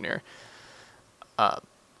software engineer.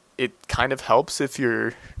 It kind of helps if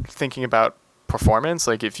you're thinking about performance,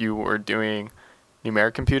 like if you were doing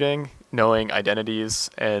numeric computing, knowing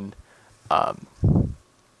identities and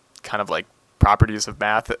kind of like properties of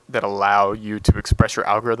math that allow you to express your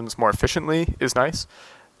algorithms more efficiently is nice.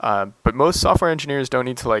 But most software engineers don't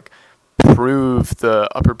need to like prove the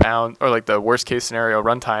upper bound or like the worst case scenario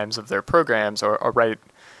runtimes of their programs or write,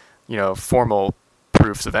 formal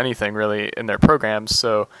proofs of anything really in their programs.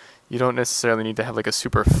 So you don't necessarily need to have like a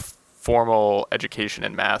super formal education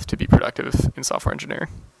in math to be productive in software engineering,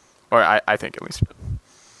 or I think at least.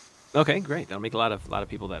 Okay, great. That'll make a lot of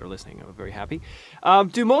people that are listening very happy.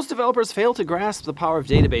 Do most developers fail to grasp the power of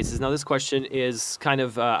databases? Now, this question is kind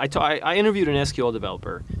of I interviewed an SQL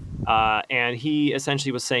developer, and he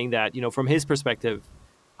essentially was saying that from his perspective,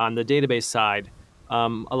 on the database side,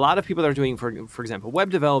 a lot of people that are doing, for example,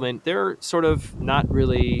 web development, they're sort of not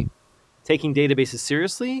really taking databases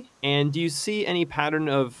seriously. And do you see any pattern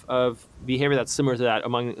of behavior that's similar to that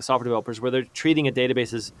among software developers, where they're treating a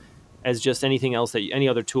database as just anything else, any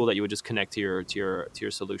other tool that you would just connect to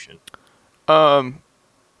your solution? I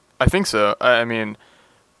think so. I mean,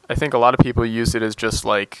 I think a lot of people use it as just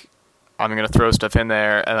like, I'm going to throw stuff in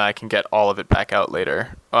there and I can get all of it back out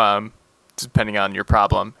later, depending on your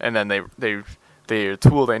problem. And then the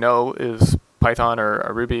tool they know is Python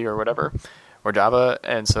or Ruby or whatever, or Java.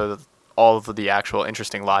 And so all of the actual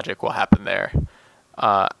interesting logic will happen there.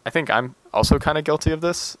 I think I'm also kind of guilty of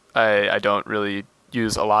this. I don't really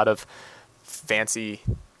use a lot of fancy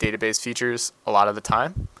database features a lot of the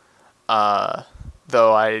time.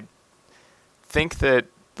 Though I think that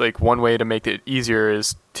like one way to make it easier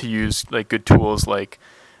is to use like good tools like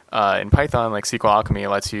in Python, like SQL Alchemy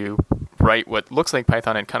lets you write what looks like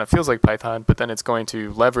Python and kind of feels like Python, but then it's going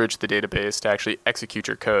to leverage the database to actually execute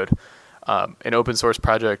your code. An open source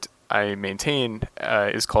project I maintain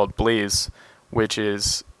is called Blaze, which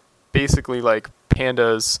is basically like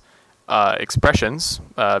Pandas expressions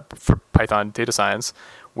for Python data science,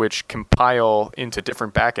 which compile into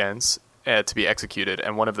different backends to be executed,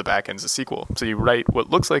 and one of the backends is SQL. So you write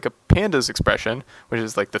what looks like a Pandas expression, which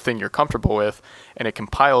is like the thing you're comfortable with, and it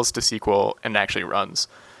compiles to SQL and actually runs.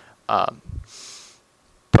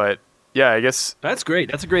 But yeah, I guess that's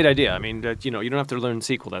great. That's a great idea. I mean, you don't have to learn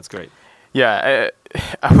SQL. That's great. Yeah,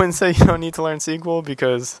 I wouldn't say you don't need to learn SQL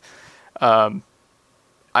because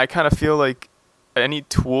I kind of feel like any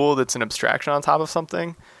tool that's an abstraction on top of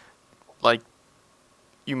something, like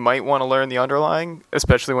you might want to learn the underlying,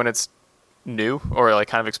 especially when it's new or like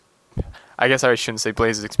kind of. I guess I shouldn't say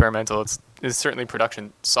Blaze is experimental. It's certainly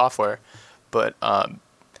production software, but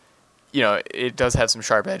it does have some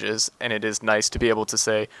sharp edges, and it is nice to be able to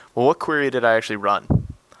say, well, what query did I actually run?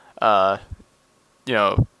 Not you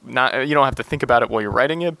don't have to think about it while you're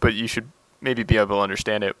writing it, but you should maybe be able to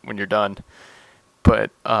understand it when you're done. But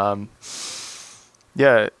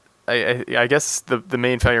yeah, I guess the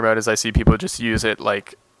main failure mode is I see people just use it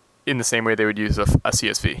like in the same way they would use a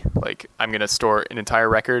CSV. Like I'm going to store an entire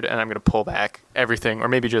record and I'm going to pull back everything, or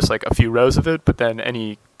maybe just like a few rows of it, but then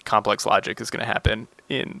any complex logic is going to happen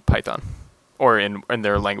in Python or in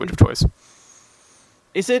their language of choice.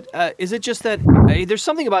 Is it just that there's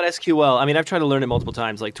something about SQL? I mean, I've tried to learn it multiple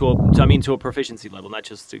times, like to a proficiency level, not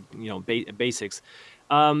just to basics.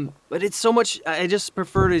 But it's so much. I just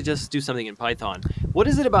prefer to just do something in Python. What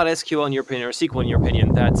is it about SQL in your opinion, or SQL in your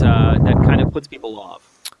opinion, that kind of puts people off?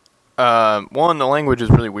 One, the language is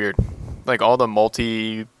really weird. Like all the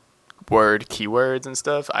multi-word keywords and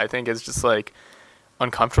stuff, I think is just like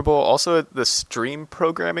uncomfortable. Also, the stream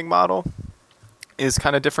programming model is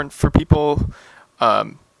kind of different for people.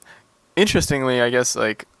 Interestingly, I guess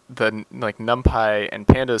like the NumPy and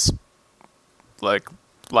Pandas like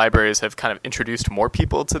libraries have kind of introduced more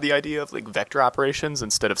people to the idea of like vector operations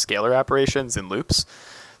instead of scalar operations in loops.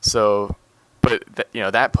 So, but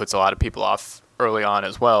that puts a lot of people off early on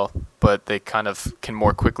as well, but they kind of can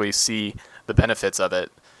more quickly see the benefits of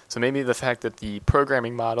it. So maybe the fact that the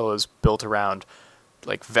programming model is built around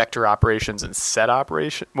like vector operations and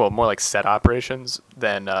more like set operations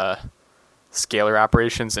than scalar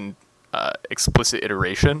operations and explicit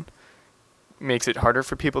iteration makes it harder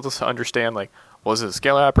for people to understand, like, well, is this a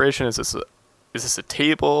scalar operation? Is this a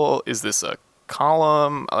table? Is this a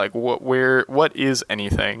column? Like, what is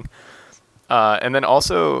anything? And then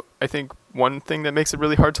also, I think one thing that makes it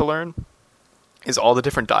really hard to learn is all the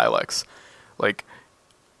different dialects. Like,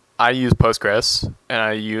 I use Postgres, and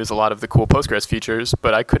I use a lot of the cool Postgres features,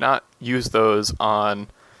 but I could not use those on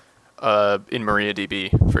in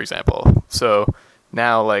MariaDB, for example. So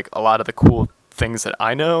now, like, a lot of the cool things that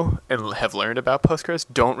I know and have learned about Postgres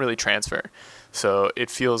don't really transfer. So it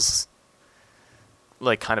feels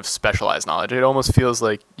like kind of specialized knowledge. It almost feels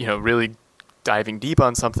like, really diving deep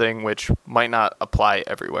on something which might not apply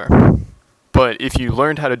everywhere. But if you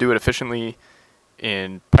learned how to do it efficiently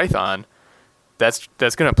in Python, that's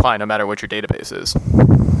going to apply no matter what your database is.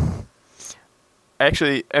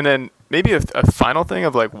 Actually, and then maybe a final thing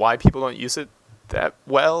of like why people don't use it that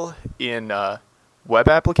well in web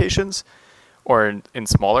applications or in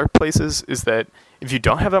smaller places is that if you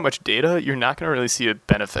don't have that much data, you're not going to really see a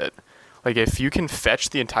benefit. Like if you can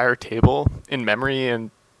fetch the entire table in memory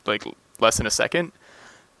in like less than a second,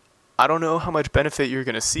 I don't know how much benefit you're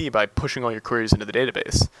going to see by pushing all your queries into the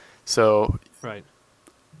database. So right.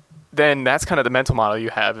 Then that's kind of the mental model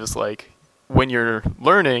you have is like when you're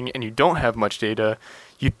learning and you don't have much data,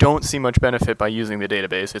 you don't see much benefit by using the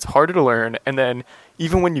database. It's harder to learn, and then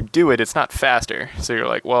even when you do it, it's not faster. So you're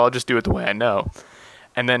like, well, I'll just do it the way I know.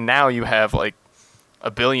 And then now you have like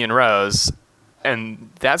a billion rows, and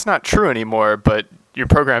that's not true anymore, but your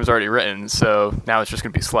program's already written, so now it's just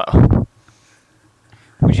going to be slow.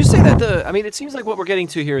 Would you say that it seems like what we're getting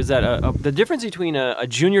to here is that the difference between a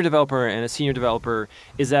junior developer and a senior developer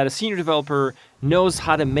is that a senior developer knows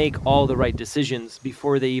how to make all the right decisions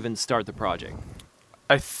before they even start the project.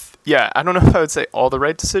 I don't know if I would say all the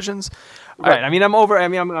right decisions. Right. I'm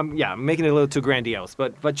making it a little too grandiose,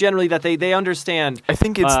 but generally that they understand. I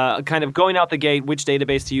think it's kind of going out the gate, which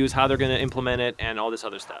database to use, how they're going to implement it, and all this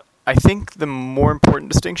other stuff. I think the more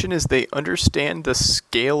important distinction is they understand the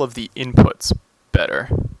scale of the inputs better.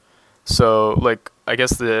 So, like, I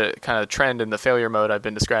guess the kind of trend in the failure mode I've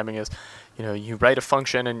been describing is, you write a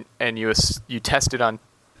function and you test it on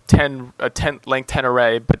length 10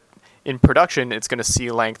 array, but in production it's going to see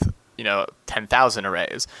length 10,000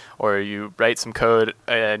 arrays. Or you write some code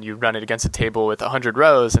and you run it against a table with 100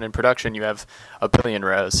 rows, and in production you have a billion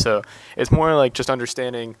rows. So it's more like just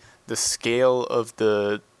understanding the scale of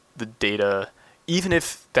the data, even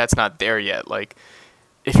if that's not there yet. Like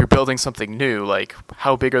if you're building something new, like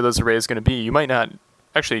how big are those arrays going to be? You might not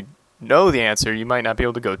actually know the answer. You might not be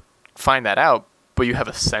able to go find that out, but you have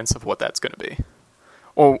a sense of what that's going to be,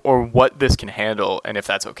 or what this can handle, and if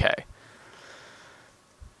that's okay.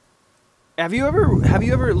 Have you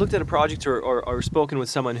ever looked at a project or spoken with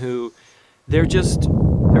someone who they're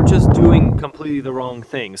are just doing completely the wrong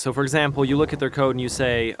thing. So, for example, you look at their code and you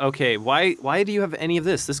say, okay, why do you have any of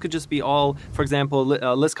this? This could just be all, for example,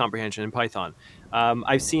 list comprehension in Python.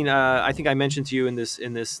 I've seen. I think I mentioned to you in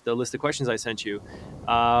the list of questions I sent you.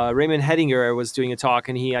 Raymond Hedinger was doing a talk,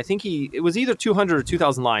 and it was either 200 or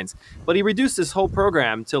 2,000 lines, but he reduced this whole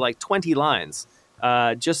program to like 20 lines.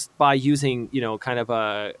 Just by using, kind of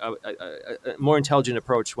a more intelligent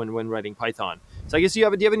approach when writing Python. So I guess do you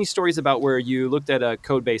have any stories about where you looked at a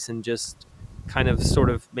code base and just kind of sort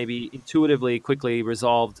of maybe intuitively quickly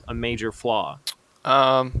resolved a major flaw?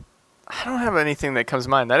 I don't have anything that comes to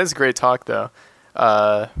mind. That is a great talk, though.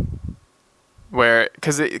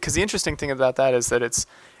 Because the interesting thing about that is that it's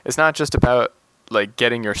not just about like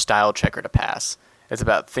getting your style checker to pass. It's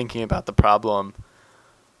about thinking about the problem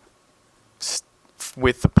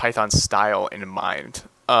with the Python style in mind.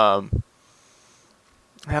 I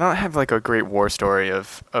don't have like a great war story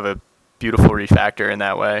of a beautiful refactor in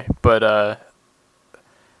that way, but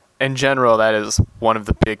in general, that is one of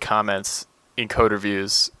the big comments in code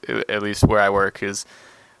reviews, at least where I work, is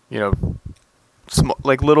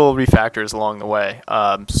like little refactors along the way.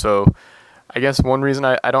 So I guess one reason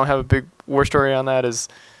I don't have a big war story on that is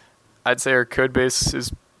I'd say our code base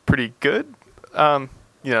is pretty good.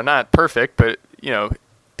 Not perfect, but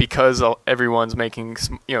because everyone's making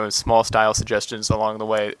small style suggestions along the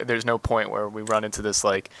way, there's no point where we run into this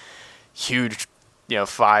like huge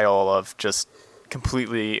file of just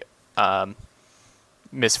completely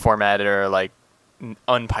misformatted or like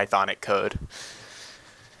unPythonic code.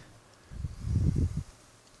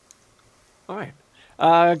 All right.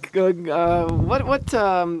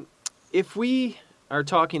 If we are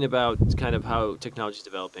talking about kind of how technology is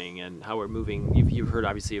developing and how we're moving, you've heard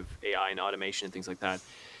obviously of AI and automation and things like that.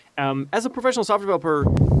 As a professional software developer,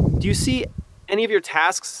 do you see any of your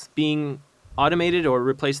tasks being automated or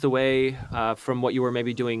replaced away from what you were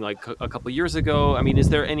maybe doing like a couple of years ago? I mean, is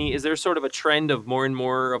there sort of a trend of more and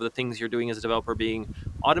more of the things you're doing as a developer being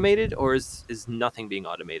automated, or is nothing being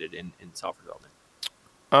automated in software development?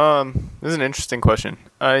 This is an interesting question.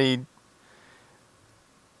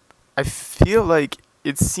 I feel like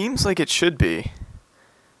it seems like it should be,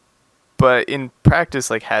 but in practice,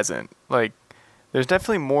 like, hasn't. Like, there's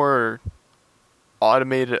definitely more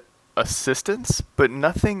automated assistance, but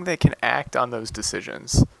nothing that can act on those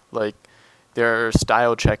decisions. Like, there are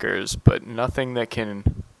style checkers, but nothing that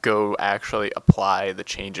can go actually apply the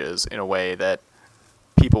changes in a way that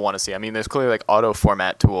people want to see. I mean, there's clearly, like,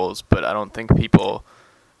 auto-format tools, but I don't think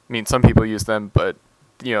some people use them, but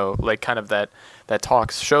like kind of that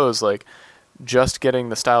talk shows like just getting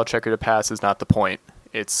the style checker to pass is not the point.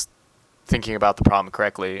 It's thinking about the problem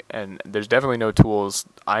correctly, and there's definitely no tools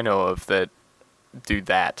I know of that do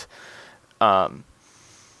that. I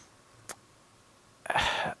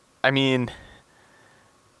mean,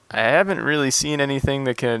 I haven't really seen anything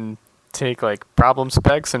that can take like problem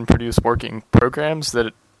specs and produce working programs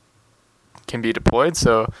that can be deployed.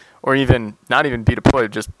 So, or even not even be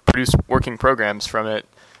deployed, just produce working programs from it.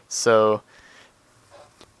 So,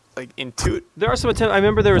 like there are some attempts. I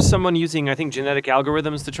remember there was someone using, I think, genetic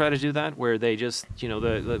algorithms to try to do that, where they just,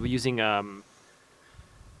 using a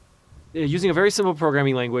very simple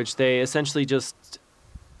programming language, they essentially just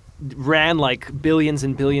ran like billions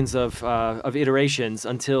and billions of iterations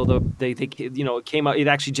until it came out. It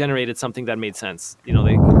actually generated something that made sense. They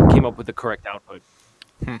came up with the correct output.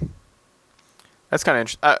 That's kind of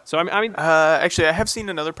interesting. So I mean, actually, I have seen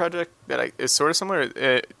another project that is sort of similar.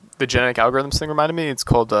 The genetic algorithms thing reminded me. It's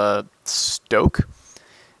called Stoke.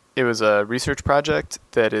 It was a research project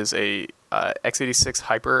that is a x86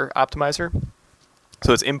 hyper optimizer.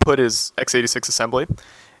 So its input is x86 assembly,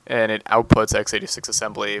 and it outputs x86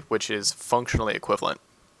 assembly, which is functionally equivalent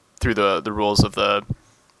through the rules of the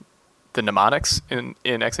mnemonics in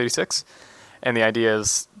x86. And the idea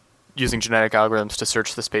is using genetic algorithms to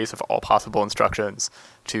search the space of all possible instructions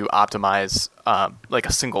to optimize like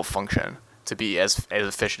a single function to be as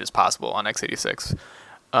efficient as possible on x86,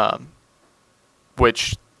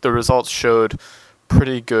 which the results showed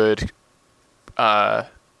pretty good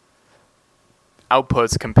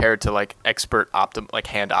outputs compared to like like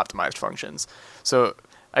hand optimized functions. So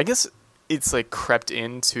I guess it's like crept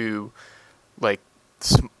into like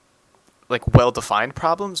well-defined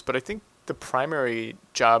problems, but I think the primary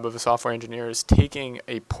job of a software engineer is taking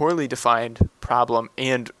a poorly defined problem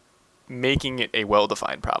and making it a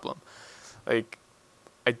well-defined problem. Like,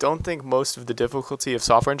 I don't think most of the difficulty of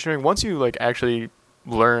software engineering, once you like actually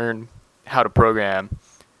learn how to program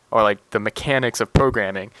or like the mechanics of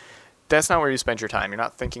programming, that's not where you spend your time. You're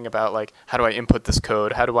not thinking about like, how do I input this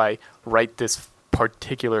code? How do I write this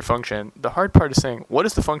particular function? The hard part is saying, what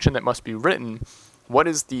is the function that must be written? what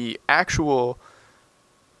is the actual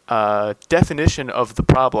definition of the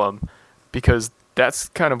problem, because that's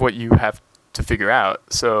kind of what you have to figure out.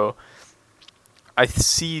 So I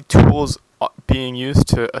see tools being used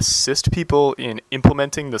to assist people in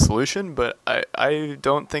implementing the solution, but I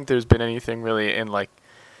don't think there's been anything really in like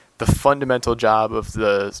the fundamental job of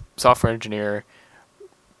the software engineer,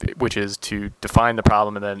 which is to define the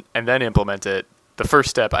problem and then implement it. The first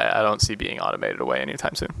step I don't see being automated away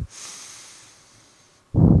anytime soon.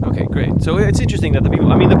 Okay, great. So it's interesting that the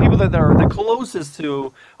people that are the closest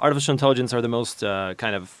to artificial intelligence are the most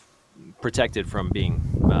kind of protected from being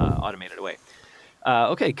automated away.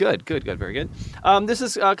 Okay, good, very good. This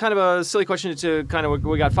is kind of a silly question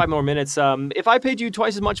we got 5 more minutes. If I paid you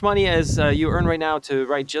twice as much money as you earn right now to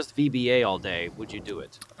write just VBA all day, would you do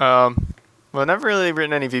it? Well, I've never really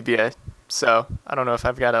written any VBA, so I don't know if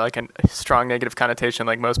I've got a strong negative connotation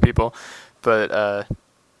like most people, but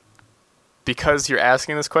because you're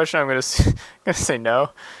asking this question, I'm gonna say no,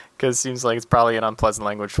 because it seems like it's probably an unpleasant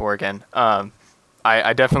language to work in.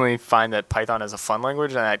 I definitely find that Python is a fun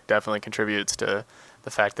language, and that definitely contributes to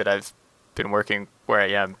the fact that I've been working where I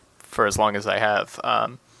am for as long as I have.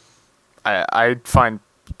 I find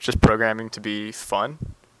just programming to be fun,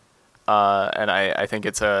 and I think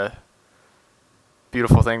it's a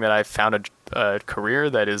beautiful thing that I've found a career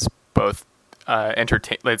that is both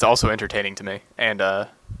it's also entertaining to me, and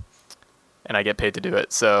I get paid to do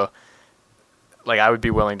it. So, like, I would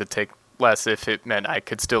be willing to take less if it meant I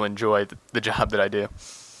could still enjoy the job that I do.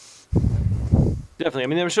 Definitely. I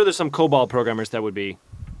mean, I'm sure there's some COBOL programmers that would be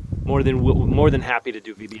more than happy to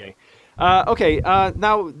do VBA. Okay.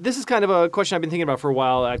 Now this is kind of a question I've been thinking about for a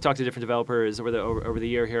while. I've talked to different developers over the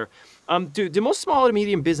year here. Do most small and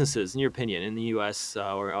medium businesses, in your opinion, in the U.S.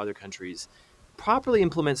 Or other countries, properly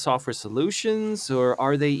implement software solutions, or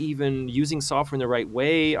are they even using software in the right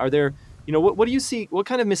way? Are there, what do you see? What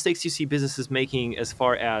kind of mistakes do you see businesses making as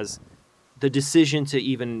far as the decision to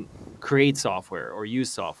even create software or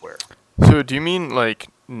use software? So do you mean like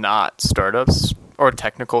not startups or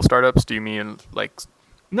technical startups? Do you mean like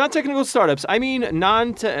not technical startups? I mean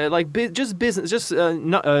just business, just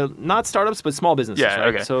not startups, but small businesses. Yeah.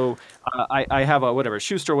 Right? Okay. So I have a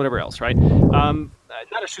shoe store, whatever else, right?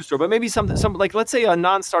 Not a shoe store, but maybe some like, let's say a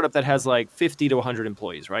non-startup that has like 50 to 100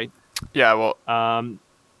 employees, right? Yeah. Well,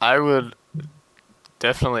 I would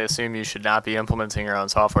definitely assume you should not be implementing your own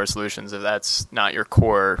software solutions if that's not your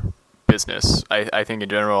core business. I think in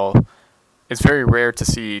general, it's very rare to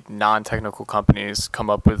see non-technical companies come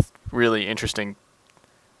up with really interesting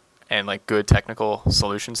and like good technical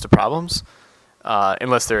solutions to problems,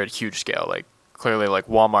 unless they're at huge scale. Like clearly, like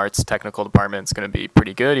Walmart's technical department is going to be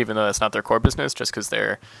pretty good, even though that's not their core business, just because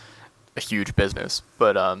they're a huge business.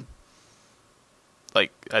 But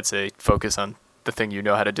like I'd say focus on the thing you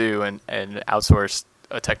know how to do and outsource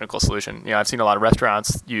a technical solution. I've seen a lot of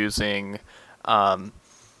restaurants using,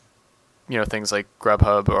 things like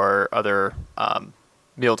Grubhub or other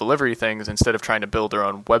meal delivery things instead of trying to build their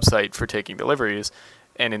own website for taking deliveries.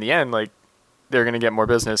 And in the end, like, they're going to get more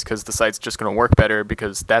business because the site's just going to work better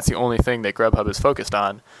because that's the only thing that Grubhub is focused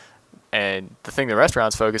on. And the thing the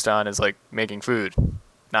restaurant's focused on is like making food,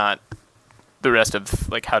 not the rest of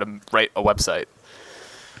like how to write a website.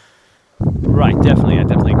 Right, definitely. I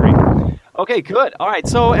definitely agree. Okay, good. All right.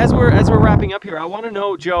 So as we're wrapping up here, I want to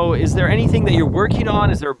know, Joe, is there anything that you're working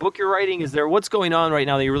on? Is there a book you're writing? Is there what's going on right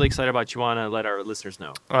now that you're really excited about? You want to let our listeners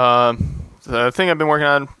know? The thing I've been working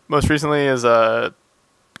on most recently is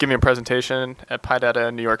giving a presentation at PyData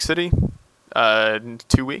in New York City in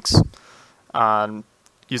 2 weeks on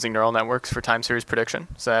using neural networks for time series prediction.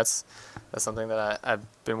 So that's something that I've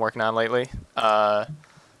been working on lately. Not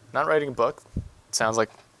writing a book. It sounds like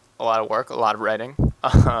a lot of work, a lot of writing.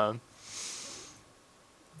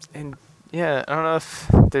 And yeah, I don't know if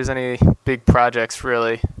there's any big projects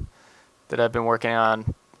really that I've been working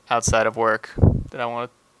on outside of work that I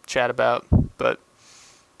want to chat about. But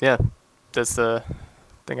yeah, that's the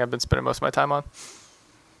thing I've been spending most of my time on.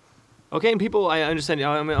 Okay, and people, I understand.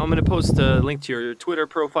 I'm going to post a link to your Twitter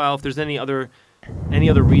profile. If there's any other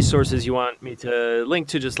resources you want me to link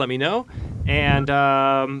to, just let me know. And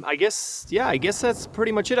I guess that's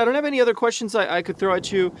pretty much it. I don't have any other questions I could throw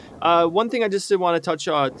at you. One thing I just did want to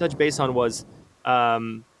touch base on was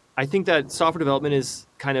I think that software development is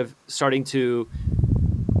kind of starting to,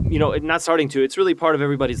 not starting to, it's really part of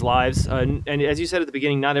everybody's lives. And as you said at the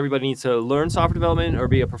beginning, not everybody needs to learn software development or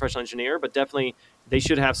be a professional engineer, but definitely they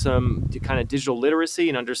should have some kind of digital literacy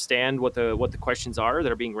and understand what the questions are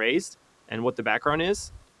that are being raised and what the background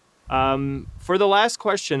is. For the last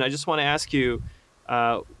question, I just want to ask you,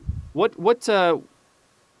 what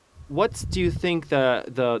what do you think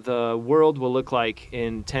the world will look like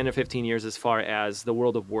in 10 or 15 years as far as the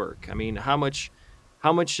world of work? I mean, how much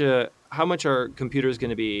are computers going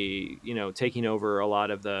to be, taking over a lot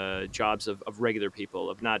of the jobs of regular people,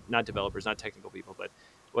 of not developers, not technical people,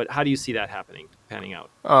 but how do you see that panning out?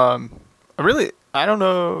 I don't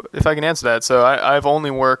know if I can answer that. So I've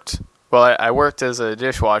only worked, I worked as a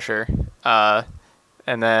dishwasher,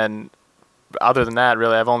 and then other than that,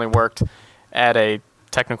 really, I've only worked at a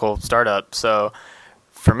technical startup. So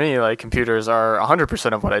for me, like, computers are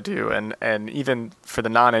 100% of what I do, and even for the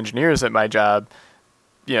non-engineers at my job,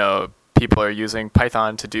 people are using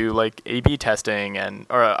Python to do like A/B testing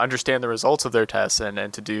or understand the results of their tests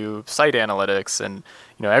and to do site analytics, and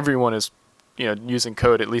everyone is using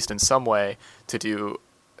code at least in some way to do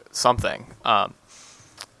something.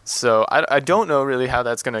 So I don't know really how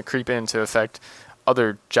that's going to creep in to affect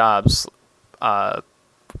other jobs,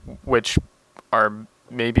 which are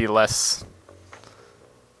maybe less,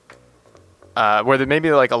 where there may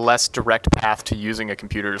be like a less direct path to using a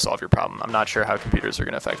computer to solve your problem. I'm not sure how computers are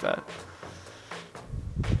going to affect that.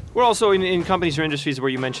 We're also in companies or industries where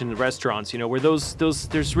you mentioned restaurants, where those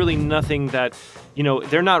there's really nothing that,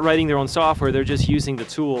 they're not writing their own software, they're just using the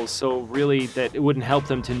tools. So really that it wouldn't help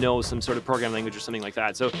them to know some sort of programming language or something like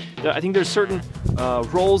that. So I think there's certain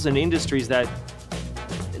roles and industries that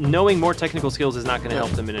knowing more technical skills is not going to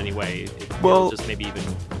help them in any way. Just maybe even.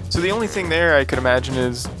 So the only thing there I could imagine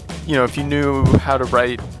is, if you knew how to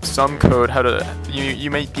write some code, you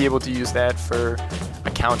might be able to use that for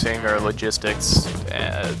accounting or logistics,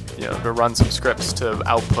 to run some scripts to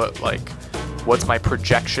output like what's my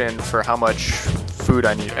projection for how much food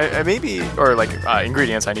I need, or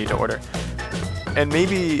ingredients I need to order. And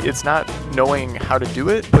maybe it's not knowing how to do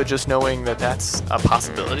it, but just knowing that that's a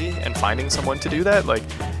possibility and finding someone to do that. Like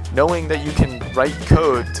knowing that you can write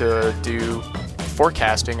code to do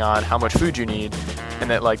forecasting on how much food you need, and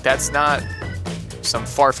that like that's not some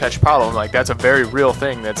far-fetched problem. Like that's a very real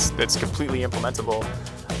thing that's completely implementable.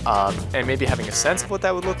 And maybe having a sense of what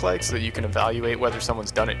that would look like so that you can evaluate whether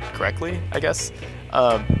someone's done it correctly, I guess,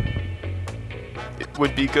 it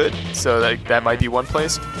would be good. So that might be one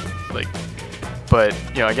place. But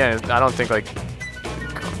again, I don't think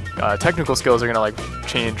technical skills are gonna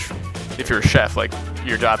change if you're a chef. Like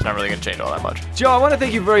your job's not really gonna change all that much. Joe, I want to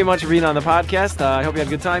thank you very much for being on the podcast. I hope you had a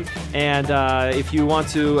good time. And if you want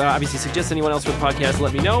to obviously suggest anyone else for the podcast,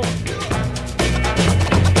 let me know.